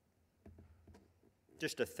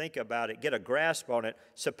 Just to think about it, get a grasp on it,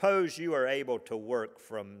 suppose you are able to work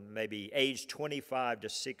from maybe age 25 to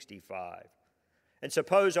 65. And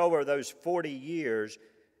suppose over those 40 years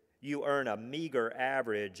you earn a meager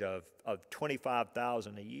average of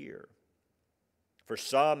 $25,000 a year. For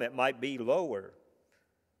some it might be lower.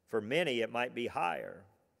 For many it might be higher.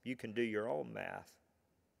 You can do your own math.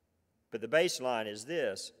 But the baseline is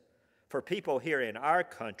this. For people here in our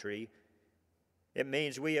country, it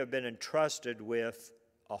means we have been entrusted with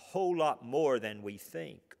a whole lot more than we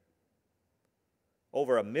think.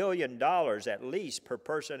 Over $1 million at least per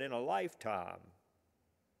person in a lifetime.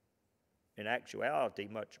 In actuality,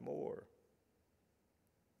 much more.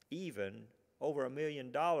 Even over $1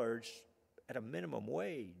 million at a minimum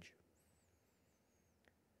wage.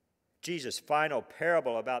 Jesus' final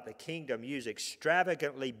parable about the kingdom used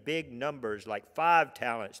extravagantly big numbers like 5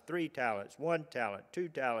 talents, 3 talents, 1 talent, 2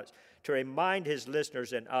 talents to remind his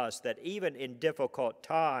listeners and us that even in difficult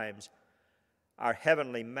times, our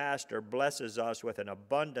heavenly Master blesses us with an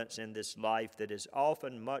abundance in this life that is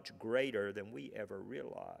often much greater than we ever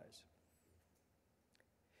realize.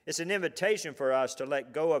 It's an invitation for us to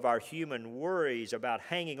let go of our human worries about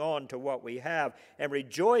hanging on to what we have and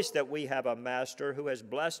rejoice that we have a Master who has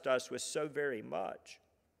blessed us with so very much.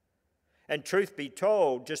 And truth be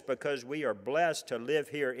told, just because we are blessed to live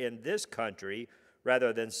here in this country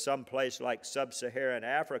rather than someplace like sub-Saharan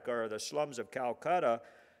Africa or the slums of Calcutta,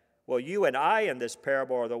 well, you and I in this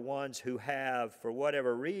parable are the ones who have, for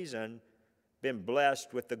whatever reason, been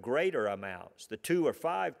blessed with the greater amounts, the 2 or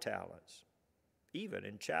 5 talents. Even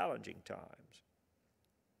in challenging times.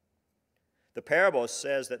 The parable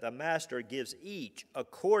says that the Master gives each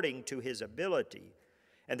according to his ability.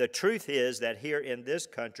 And the truth is that here in this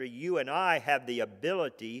country, you and I have the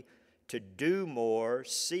ability to do more,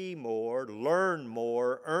 see more, learn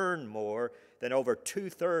more, earn more than over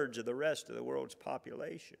 2/3 of the rest of the world's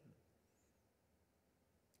population.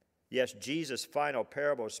 Yes, Jesus' final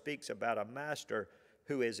parable speaks about a Master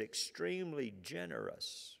who is extremely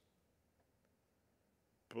generous,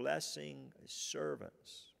 blessing his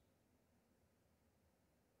servants.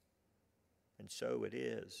 And so it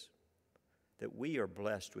is that we are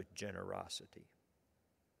blessed with generosity,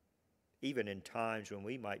 even in times when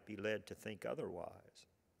we might be led to think otherwise.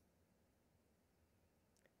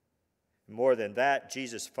 More than that,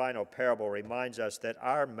 Jesus' final parable reminds us that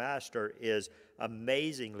our Master is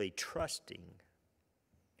amazingly trusting.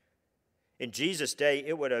 In Jesus' day,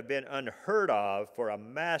 it would have been unheard of for a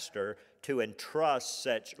master to entrust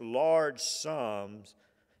such large sums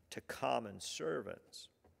to common servants.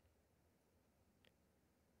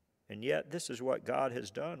 And yet, this is what God has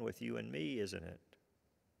done with you and me, isn't it?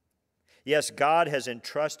 Yes, God has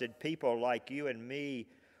entrusted people like you and me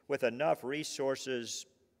with enough resources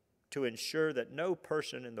to ensure that no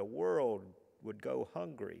person in the world would go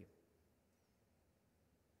hungry.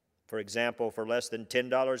 For example, for less than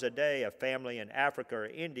 $10 a day, a family in Africa or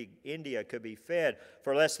India could be fed.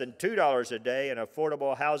 For less than $2 a day, an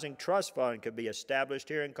affordable housing trust fund could be established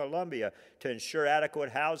here in Columbia to ensure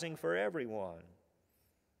adequate housing for everyone.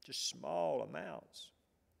 Just small amounts.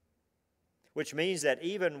 Which means that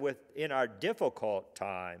even within our difficult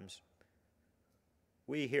times,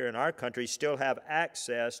 we here in our country still have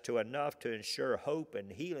access to enough to ensure hope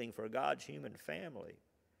and healing for God's human family.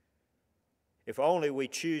 If only we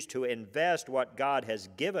choose to invest what God has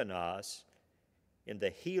given us in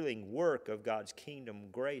the healing work of God's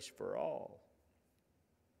kingdom grace for all.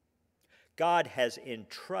 God has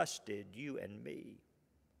entrusted you and me,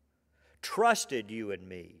 trusted you and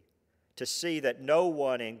me, to see that no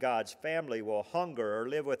one in God's family will hunger or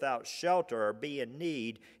live without shelter or be in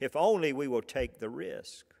need, if only we will take the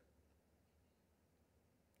risk.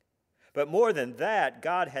 But more than that,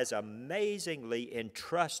 God has amazingly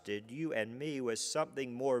entrusted you and me with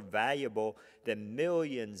something more valuable than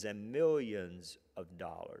millions and millions of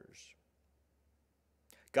dollars.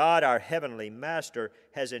 God, our heavenly Master,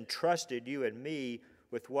 has entrusted you and me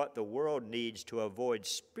with what the world needs to avoid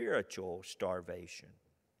spiritual starvation.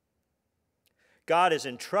 God has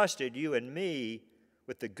entrusted you and me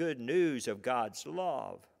with the good news of God's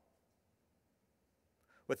love,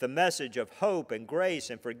 with the message of hope and grace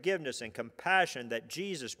and forgiveness and compassion that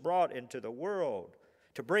Jesus brought into the world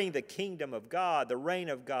to bring the kingdom of God, the reign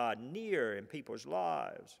of God, near in people's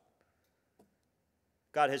lives.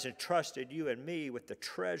 God has entrusted you and me with the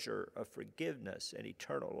treasure of forgiveness and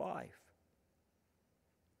eternal life.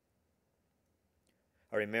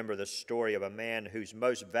 I remember the story of a man whose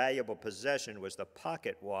most valuable possession was the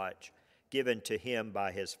pocket watch given to him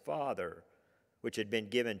by his father, which had been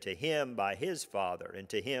given to him by his father, and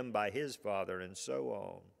to him by his father, and so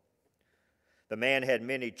on. The man had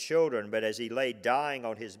many children, but as he lay dying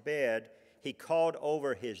on his bed, he called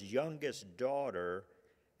over his youngest daughter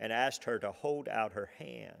and asked her to hold out her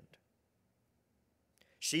hand.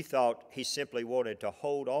 She thought he simply wanted to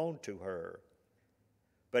hold on to her,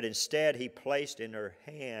 but instead he placed in her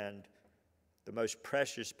hand the most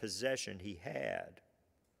precious possession he had,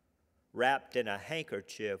 wrapped in a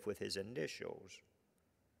handkerchief with his initials.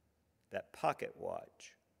 that pocket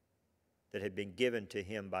watch that had been given to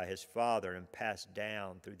him by his father and passed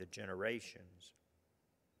down through the generations.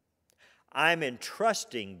 I'm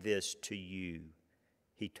entrusting this to you,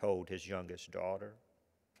 he told his youngest daughter.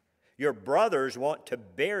 Your brothers want to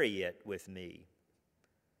bury it with me,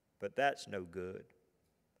 but that's no good.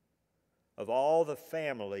 Of all the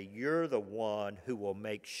family, you're the one who will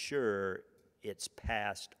make sure it's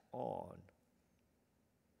passed on.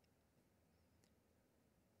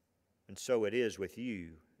 And so it is with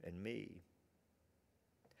you and me.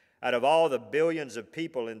 Out of all the billions of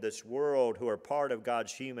people in this world who are part of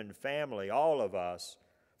God's human family, all of us,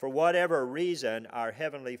 for whatever reason, our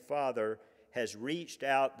Heavenly Father has reached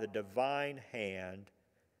out the divine hand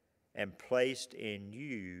and placed in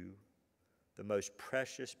you the most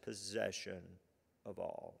precious possession of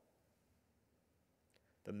all.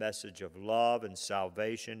 The message of love and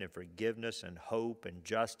salvation and forgiveness and hope and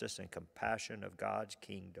justice and compassion of God's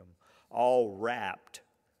kingdom, all wrapped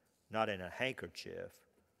not in a handkerchief,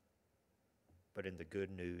 but in the good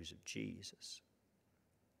news of Jesus.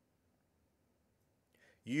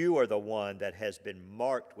 You are the one that has been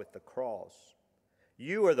marked with the cross.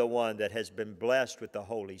 You are the one that has been blessed with the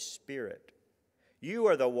Holy Spirit. You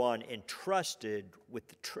are the one entrusted with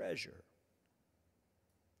the treasure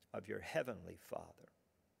of your Heavenly Father.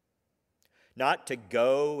 Not to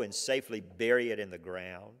go and safely bury it in the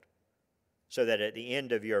ground, so that at the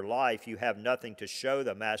end of your life you have nothing to show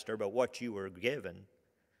the Master but what you were given,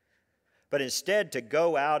 but instead to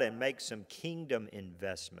go out and make some kingdom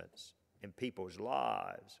investments in people's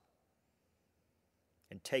lives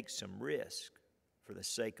and take some risk for the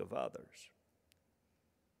sake of others.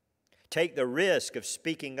 Take the risk of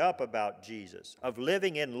speaking up about Jesus, of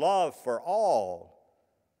living in love for all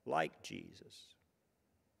like Jesus.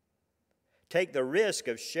 Take the risk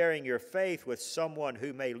of sharing your faith with someone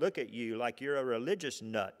who may look at you like you're a religious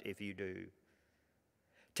nut if you do.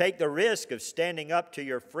 Take the risk of standing up to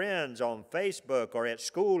your friends on Facebook or at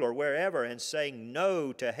school or wherever and saying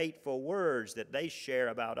no to hateful words that they share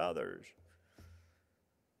about others.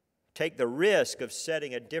 Take the risk of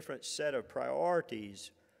setting a different set of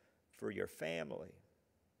priorities for your family.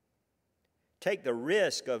 Take the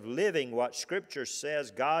risk of living what Scripture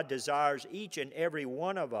says God desires each and every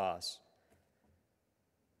one of us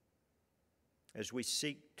as we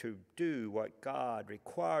seek to do what God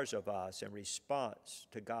requires of us in response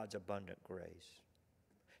to God's abundant grace.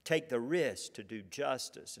 Take the risk to do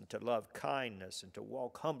justice and to love kindness and to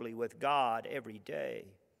walk humbly with God every day.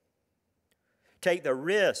 Take the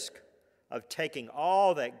risk of taking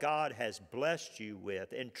all that God has blessed you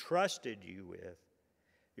with, entrusted you with,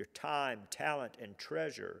 your time, talent, and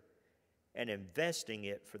treasure, and investing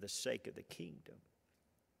it for the sake of the kingdom.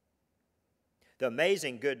 The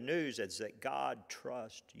amazing good news is that God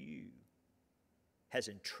trusts you, has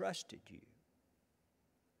entrusted you.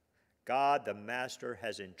 God, the Master,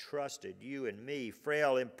 has entrusted you and me,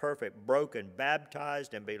 frail, imperfect, broken,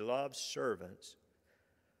 baptized, and beloved servants,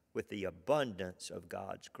 with the abundance of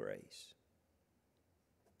God's grace.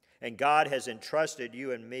 And God has entrusted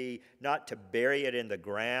you and me not to bury it in the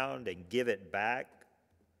ground and give it back,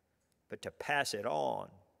 but to pass it on,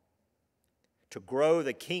 to grow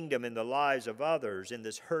the kingdom in the lives of others in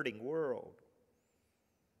this hurting world,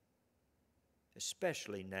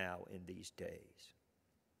 especially now in these days.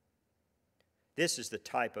 This is the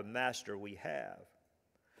type of master we have.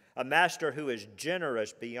 A master who is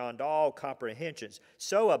generous beyond all comprehensions,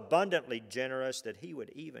 so abundantly generous that he would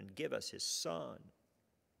even give us his Son.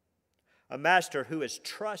 A master who is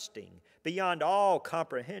trusting beyond all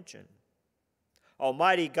comprehension.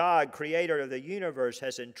 Almighty God, creator of the universe,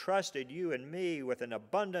 has entrusted you and me with an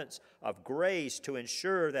abundance of grace to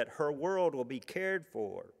ensure that her world will be cared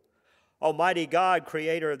for. Almighty God,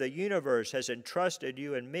 creator of the universe, has entrusted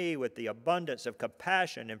you and me with the abundance of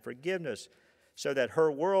compassion and forgiveness so that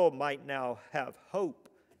her world might now have hope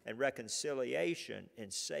and reconciliation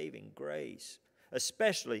and saving grace,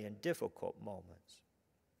 especially in difficult moments.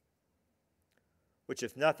 Which,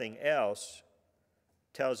 if nothing else,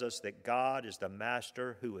 tells us that God is the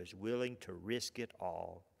master who is willing to risk it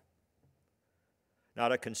all.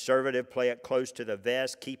 Not a conservative, play it close to the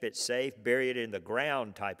vest, keep it safe, bury it in the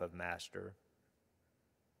ground type of master.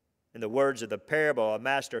 In the words of the parable, a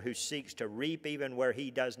master who seeks to reap even where he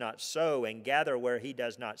does not sow and gather where he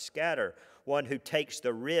does not scatter. One who takes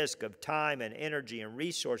the risk of time and energy and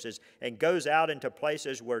resources and goes out into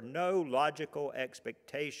places where no logical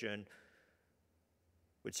expectation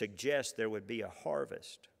would suggest there would be a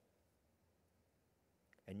harvest.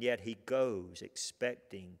 And yet he goes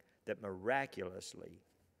expecting that miraculously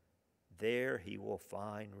there he will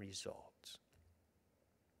find results.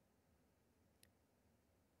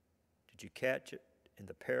 Did you catch it in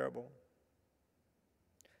the parable?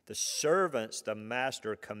 The servants the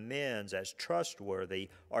master commends as trustworthy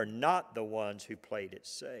are not the ones who played it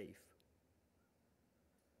safe,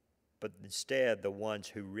 but instead the ones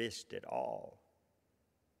who risked it all.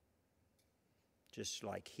 Just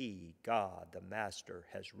like he, God, the master,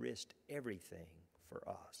 has risked everything for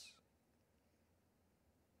us.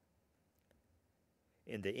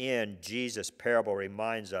 In the end, Jesus' parable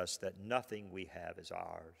reminds us that nothing we have is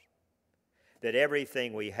ours. That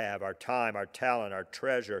everything we have, our time, our talent, our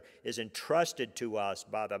treasure, is entrusted to us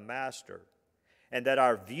by the Master. And that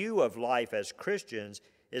our view of life as Christians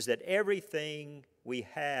is that everything we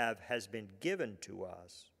have has been given to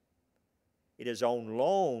us. It is on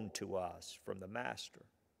loan to us from the Master.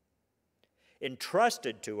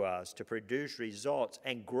 Entrusted to us to produce results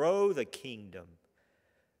and grow the kingdom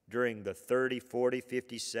during the 30, 40,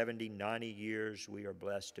 50, 70, 90 years we are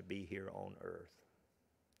blessed to be here on earth.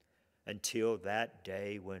 Until that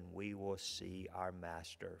day when we will see our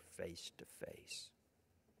Master face to face.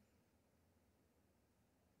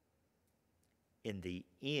 In the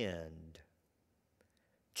end,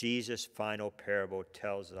 Jesus' final parable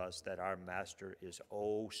tells us that our Master is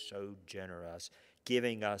oh so generous,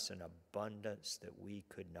 giving us an abundance that we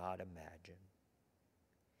could not imagine.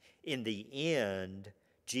 In the end,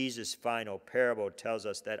 Jesus' final parable tells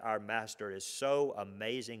us that our Master is so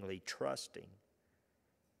amazingly trusting,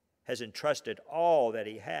 has entrusted all that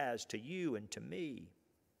he has to you and to me.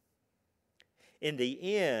 In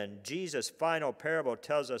the end, Jesus' final parable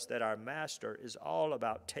tells us that our Master is all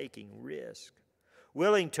about taking risk,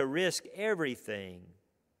 willing to risk everything,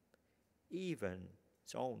 even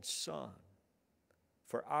his own Son,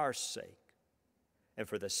 for our sake and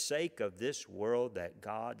for the sake of this world that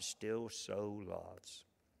God still so loves.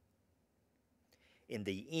 In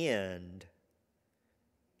the end,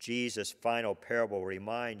 Jesus' final parable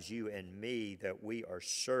reminds you and me that we are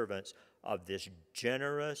servants of this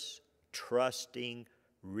generous, trusting,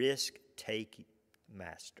 risk-taking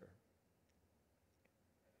Master.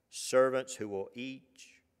 Servants who will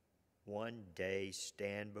each one day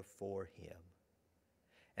stand before him.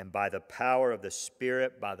 And by the power of the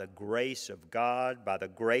Spirit, by the grace of God, by the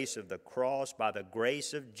grace of the cross, by the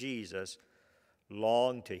grace of Jesus,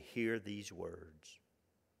 long to hear these words.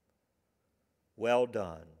 Well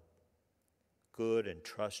done, good and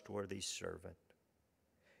trustworthy servant.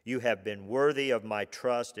 You have been worthy of my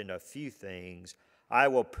trust in a few things. I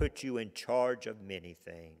will put you in charge of many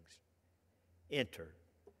things. Enter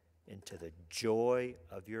into the joy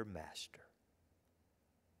of your Master.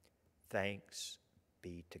 Thanks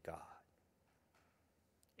be to God.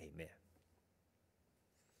 Amen.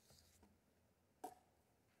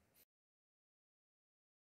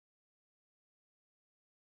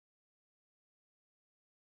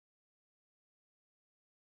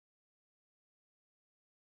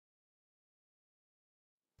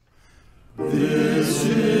 This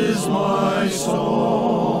is my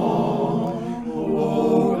song,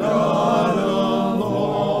 O God of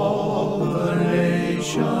all the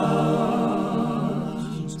nations,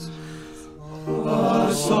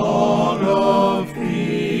 a song of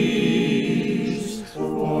peace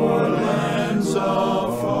for lands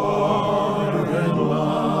afar and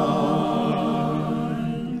wide.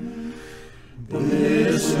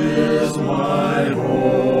 This is my home.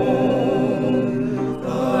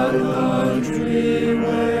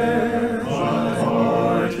 Where my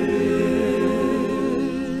heart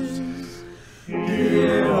is,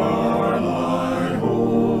 here are my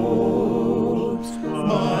hopes,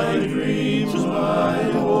 my dreams, my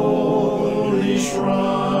holy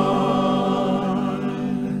shrine.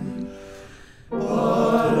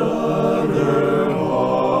 But other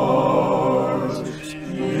hearts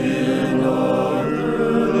in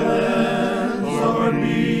other lands are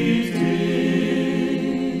beating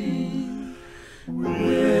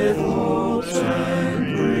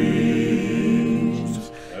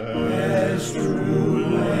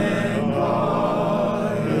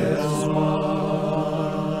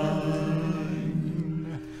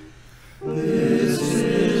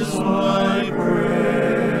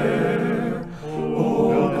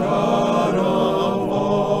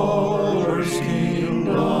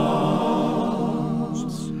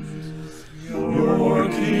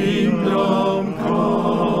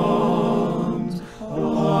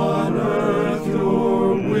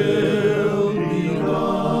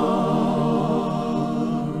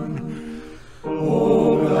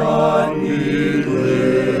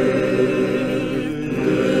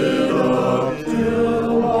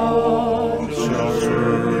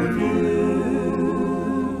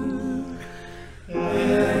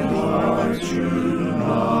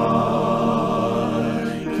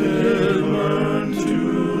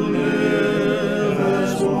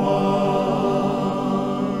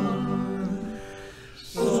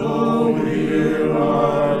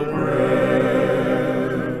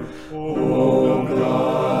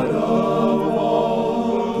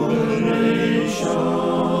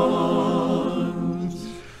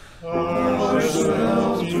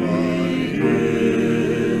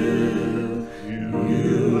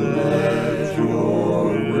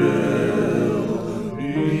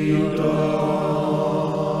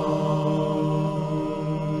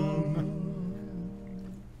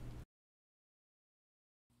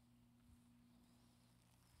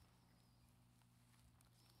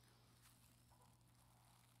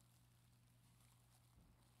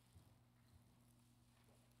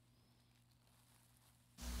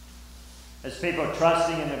As people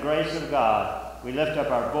trusting in the grace of God, we lift up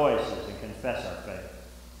our voices and confess our faith.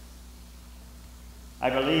 I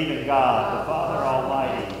believe in God, the Father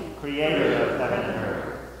Almighty, creator of heaven and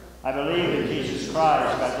earth. I believe in Jesus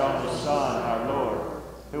Christ, God's only Son, our Lord,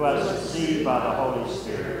 who was conceived by the Holy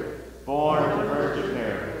Spirit, born of the Virgin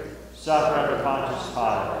Mary, suffered under Pontius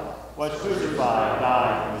Pilate, was crucified,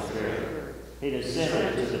 died, and was buried. He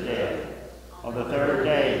descended to the dead. On the third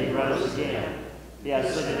day he rose again. He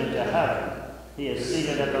ascended into heaven. He is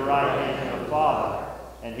seated at the right hand of the Father,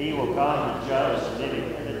 and he will come to judge the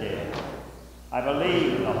living and the dead. I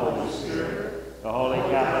believe in the Holy Spirit, the Holy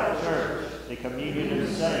Catholic Church, the communion of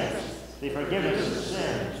saints, the forgiveness of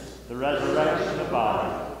sins, the resurrection of the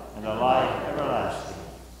body, and the life everlasting.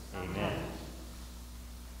 Amen.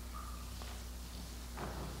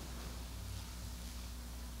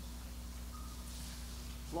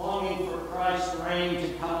 Longing for Christ's reign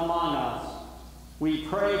to come among us, we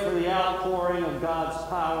pray for the outpouring of God's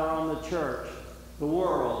power on the church, the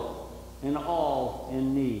world, and all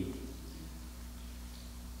in need.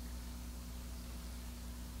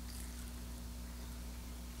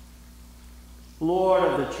 Lord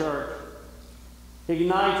of the church,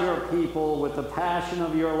 ignite your people with the passion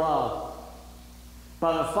of your love.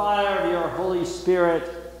 By the fire of your Holy Spirit,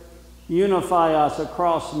 unify us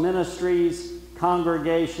across ministries,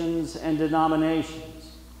 congregations, and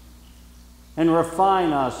denominations, and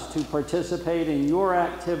refine us to participate in your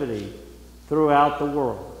activity throughout the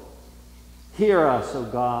world. Hear us, O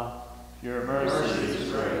God. Your mercy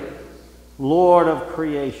is great. Lord of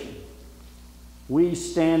creation, we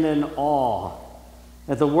stand in awe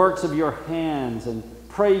at the works of your hands and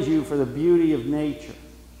praise you for the beauty of nature.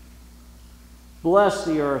 Bless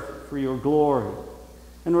the earth for your glory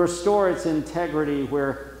and restore its integrity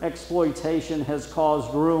where exploitation has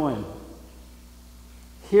caused ruin.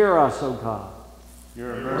 Hear us, O God.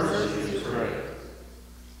 Your mercy is great.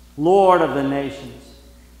 Lord of the nations,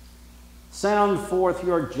 sound forth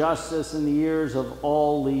your justice in the ears of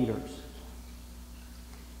all leaders.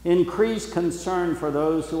 Increase concern for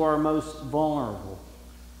those who are most vulnerable,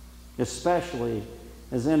 especially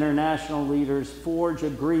as international leaders forge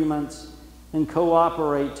agreements and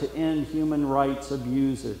cooperate to end human rights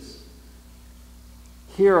abuses.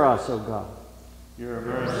 Hear us, O God. Your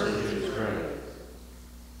mercy is great.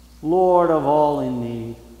 Lord of all in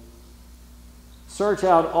need, search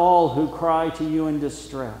out all who cry to you in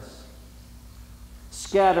distress.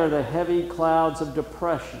 Scatter the heavy clouds of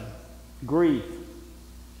depression, grief,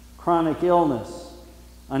 chronic illness,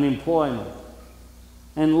 unemployment,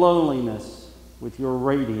 and loneliness with your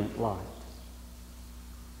radiant light.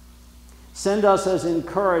 Send us as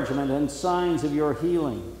encouragement and signs of your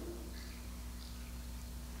healing.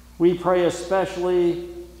 We pray especially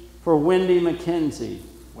for Wendy McKenzie,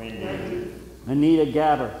 Anita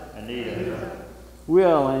Gabbard,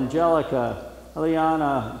 Will, Angelica,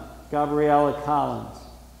 Eliana, Gabriella Collins,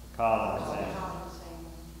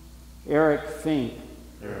 Eric Fink,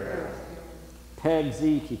 Peg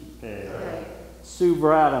Zeke, Sue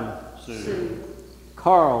Bradham,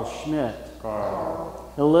 Carl Schmidt,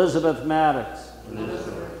 Elizabeth Maddox,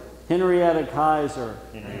 Henrietta Kaiser,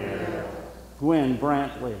 Gwen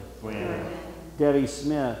Brantley, Debbie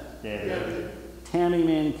Smith, Tammy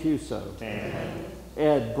Mancuso,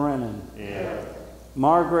 Ed Brennan,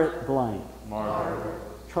 Margaret Blank,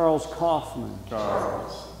 Charles Kaufman,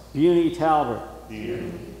 Beauty Talbot,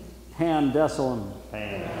 Pam Desselman,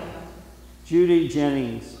 Judy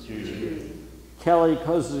Jennings, Kelly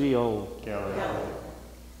Cozio,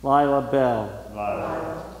 Lila Bell,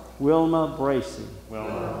 Wilma Bracey,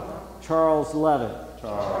 Charles Levitt,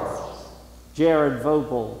 Jared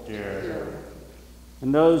Vopel,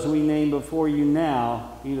 and those we name before you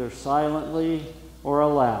now, either silently or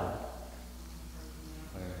aloud.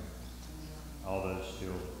 All those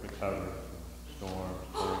still recover from storms,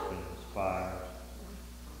 hurricanes, fires,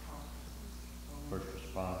 first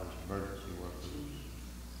responders, emergency workers,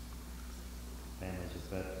 families of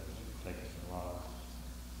veterans taking their lives.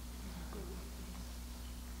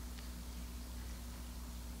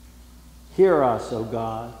 Hear us, O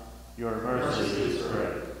God. Your mercy is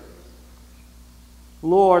great.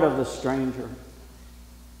 Lord of the stranger,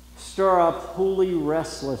 stir up holy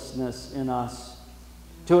restlessness in us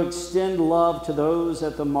to extend love to those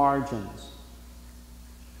at the margins.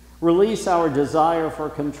 Release our desire for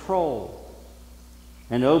control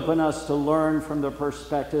and open us to learn from the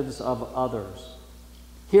perspectives of others.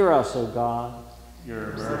 Hear us, O God.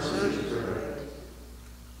 Your mercy is great.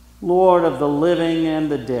 Lord of the living and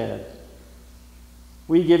the dead,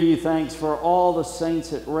 we give you thanks for all the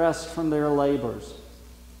saints at rest from their labors.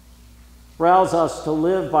 Rouse us to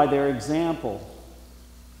live by their example.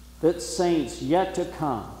 that saints yet to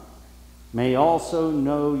come may also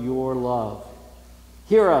know your love.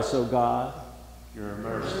 Hear us, O God. Your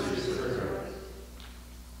mercy is great.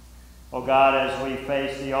 O God, as we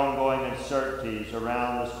face the ongoing uncertainties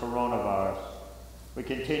around this coronavirus, we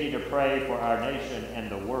continue to pray for our nation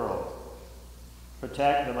and the world.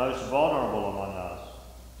 Protect the most vulnerable among us,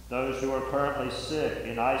 those who are currently sick,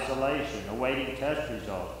 in isolation, awaiting test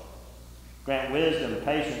results. Grant wisdom,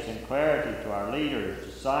 patience, and clarity to our leaders,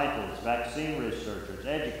 to scientists, vaccine researchers,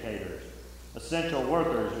 educators, essential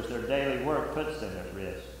workers as their daily work puts them at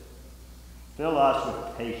risk. Fill us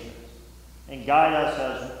with patience and guide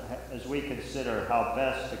us as we consider how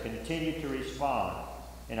best to continue to respond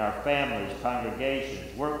in our families,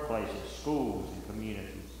 congregations, workplaces, schools, and communities.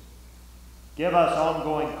 Give us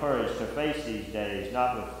ongoing courage to face these days,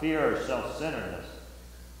 not with fear or self-centeredness,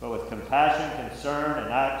 but with compassion, concern,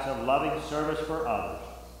 and acts of loving service for others,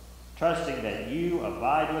 trusting that you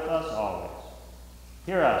abide with us always.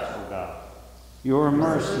 Hear us, O God. Your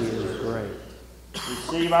mercy is great.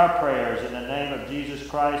 Receive our prayers in the name of Jesus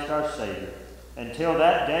Christ, our Savior, until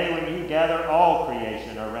that day when you gather all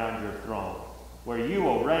creation around your throne, where you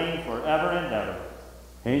will reign forever and ever.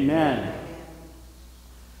 Amen.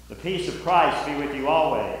 The peace of Christ be with you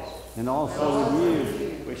always. And also with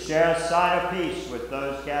you. We share a sign of peace with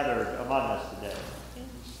those gathered among us today.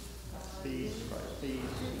 Peace, Christ, peace,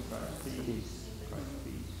 Christ, peace, Christ,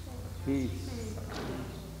 peace. Peace.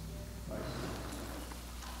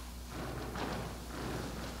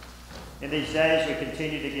 In these days, we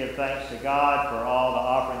continue to give thanks to God for all the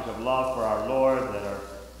offerings of love for our Lord that are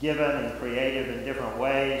given and created in different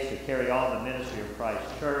ways to carry on the ministry of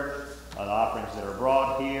Christ's church. The offerings that are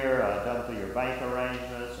brought here, done through your bank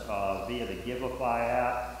arrangements, via the Giveify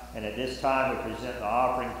app. And at this time, we present the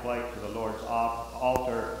offering plate to the Lord's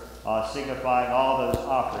altar, signifying all those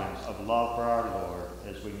offerings of love for our Lord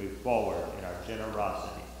as we move forward in our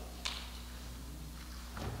generosity.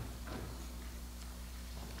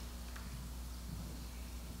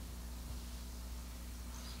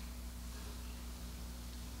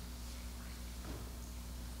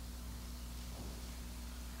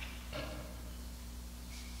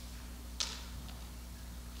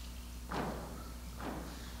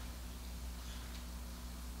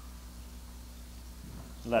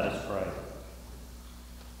 Let us pray.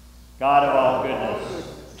 God of all goodness,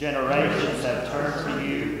 generations have turned to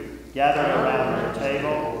you, gathered around your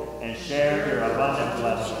table, and shared your abundant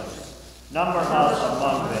blessings. Number us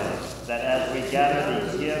among them, that as we gather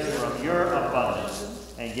these gifts from your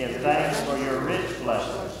abundance and give thanks for your rich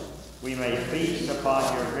blessings, we may feast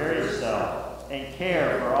upon your very self and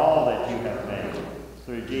care for all that you have made.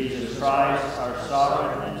 Through Jesus Christ, our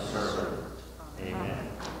sovereign and servant. Amen.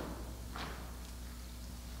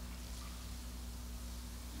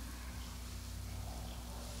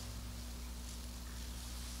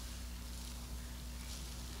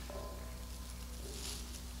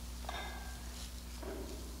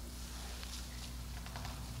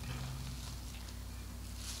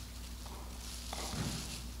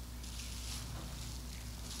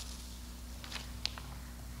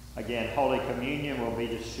 Again, Holy Communion will be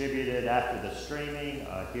distributed after the streaming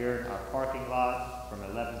here in our parking lot from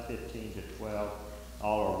 11:15 to 12.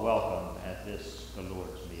 All are welcome at this, the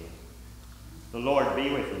Lord's meal. The Lord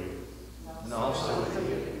be with you. And also with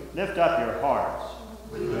you. Lift up your hearts.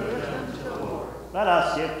 We lift them to the Lord. Let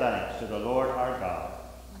us give thanks to the Lord our God.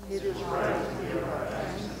 It is right to give our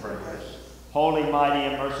thanks and praise. Holy, mighty,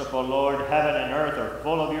 and merciful Lord, heaven and earth are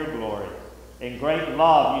full of your glory. In great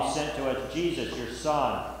love you sent to us Jesus, your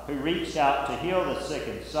Son, who reached out to heal the sick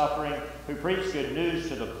and suffering, who preached good news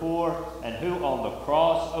to the poor, and who on the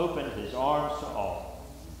cross opened his arms to all.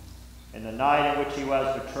 In the night in which he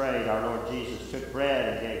was betrayed, our Lord Jesus took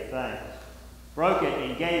bread and gave thanks, broke it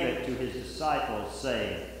and gave it to his disciples,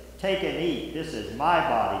 saying, "Take and eat, this is my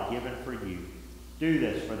body given for you. Do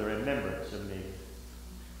this for the remembrance of me."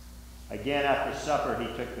 Again after supper he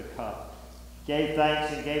took the cup, gave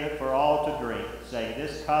thanks and gave it for all to drink, saying,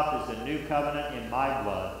 "This cup is the new covenant in my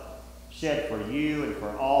blood, shed for you and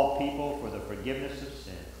for all people for the forgiveness of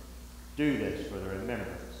sin. Do this for the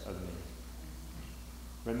remembrance of me."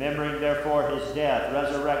 Remembering therefore his death,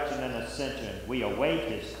 resurrection, and ascension, we await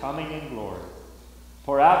his coming in glory.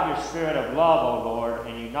 Pour out your spirit of love, O Lord,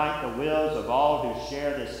 and unite the wills of all who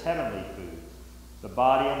share this heavenly food, the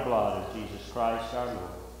body and blood of Jesus Christ our Lord,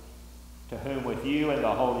 to whom with you and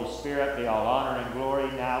the Holy Spirit be all honor and glory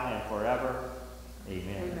now and forever.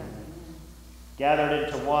 Amen. Amen. Gathered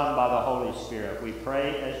into one by the Holy Spirit, we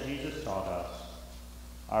pray as Jesus taught us.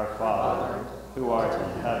 Our Father, who art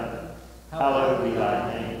in heaven, hallowed be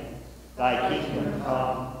thy name. Thy kingdom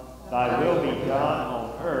come, thy will be done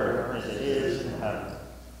on earth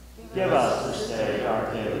Give us this day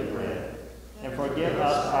our daily bread, and forgive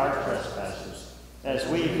us our trespasses, as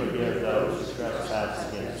we forgive those who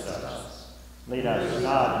trespass against us. Lead us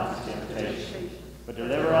not into temptation, but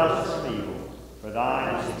deliver us from evil. For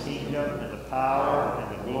thine is the kingdom, and the power,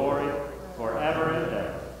 and the glory, forever and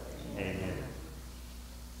ever. Amen.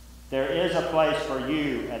 There is a place for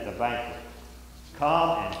you at the banquet.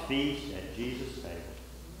 Come and feast at Jesus' table.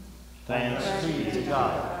 Thanks be to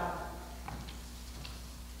God.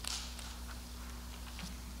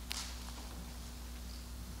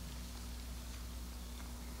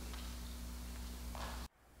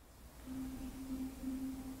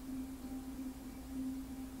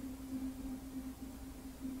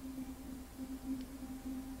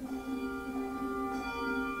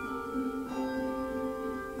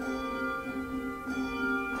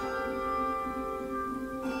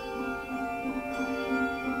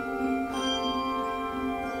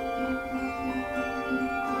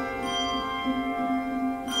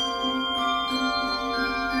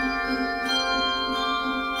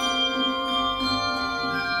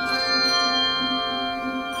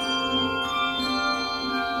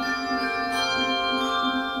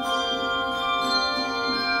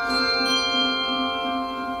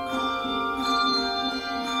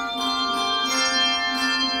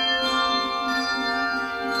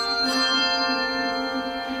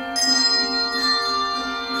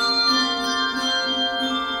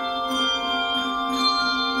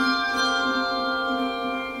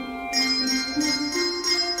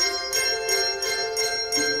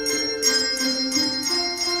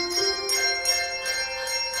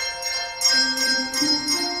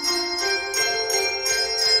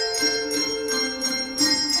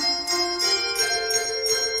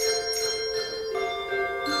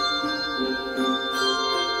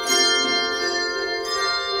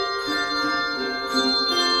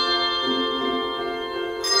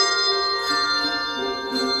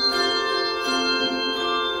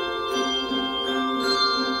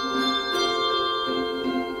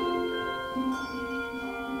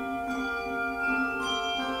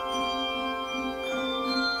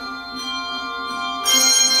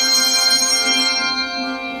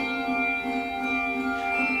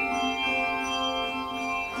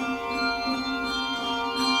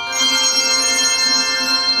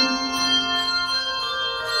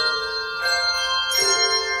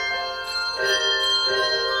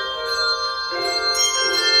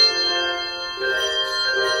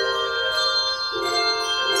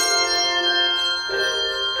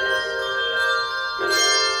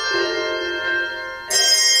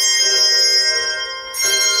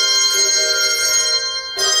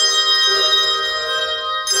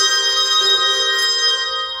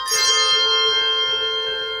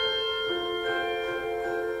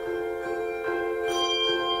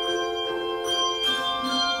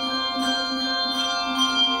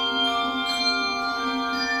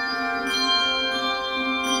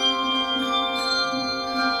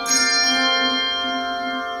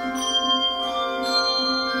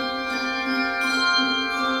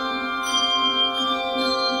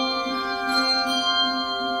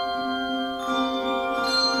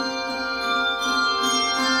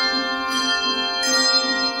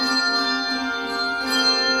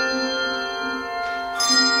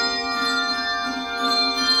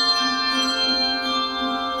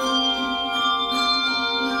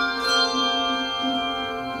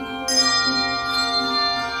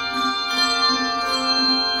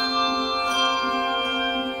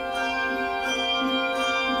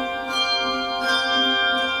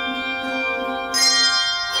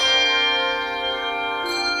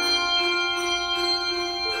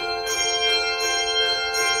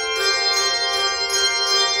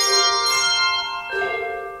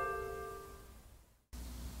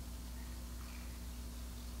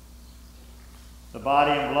 The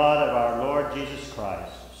body and blood of our Lord Jesus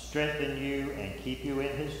Christ strengthen you and keep you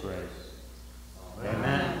in his grace.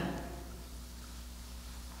 Amen.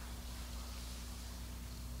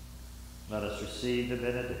 Let us receive the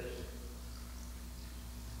benediction.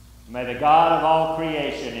 May the God of all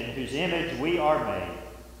creation, in whose image we are made,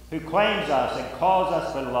 who claims us and calls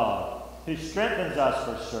us beloved, who strengthens us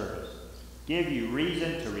for service, give you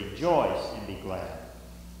reason to rejoice and be glad.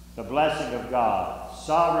 The blessing of God,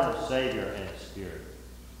 sovereign Savior and Spirit,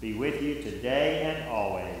 be with you today and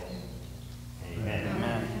always. Amen.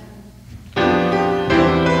 Amen.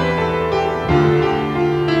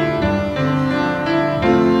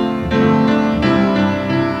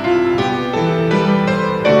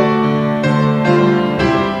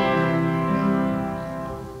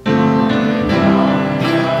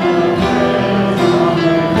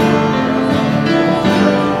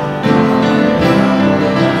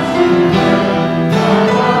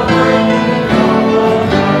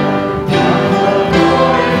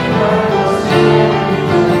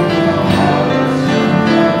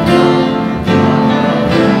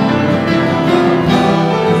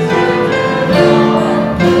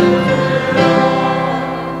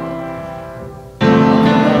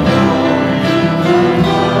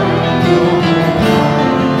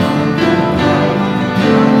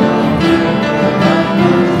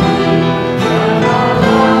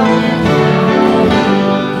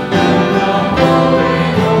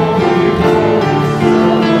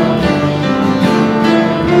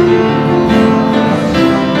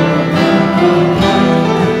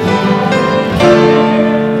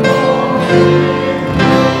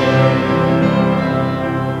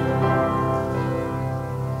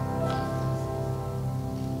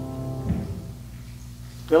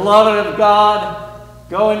 Beloved of God,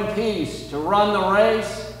 go in peace to run the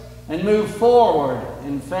race and move forward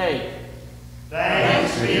in faith.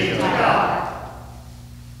 Thanks be to God.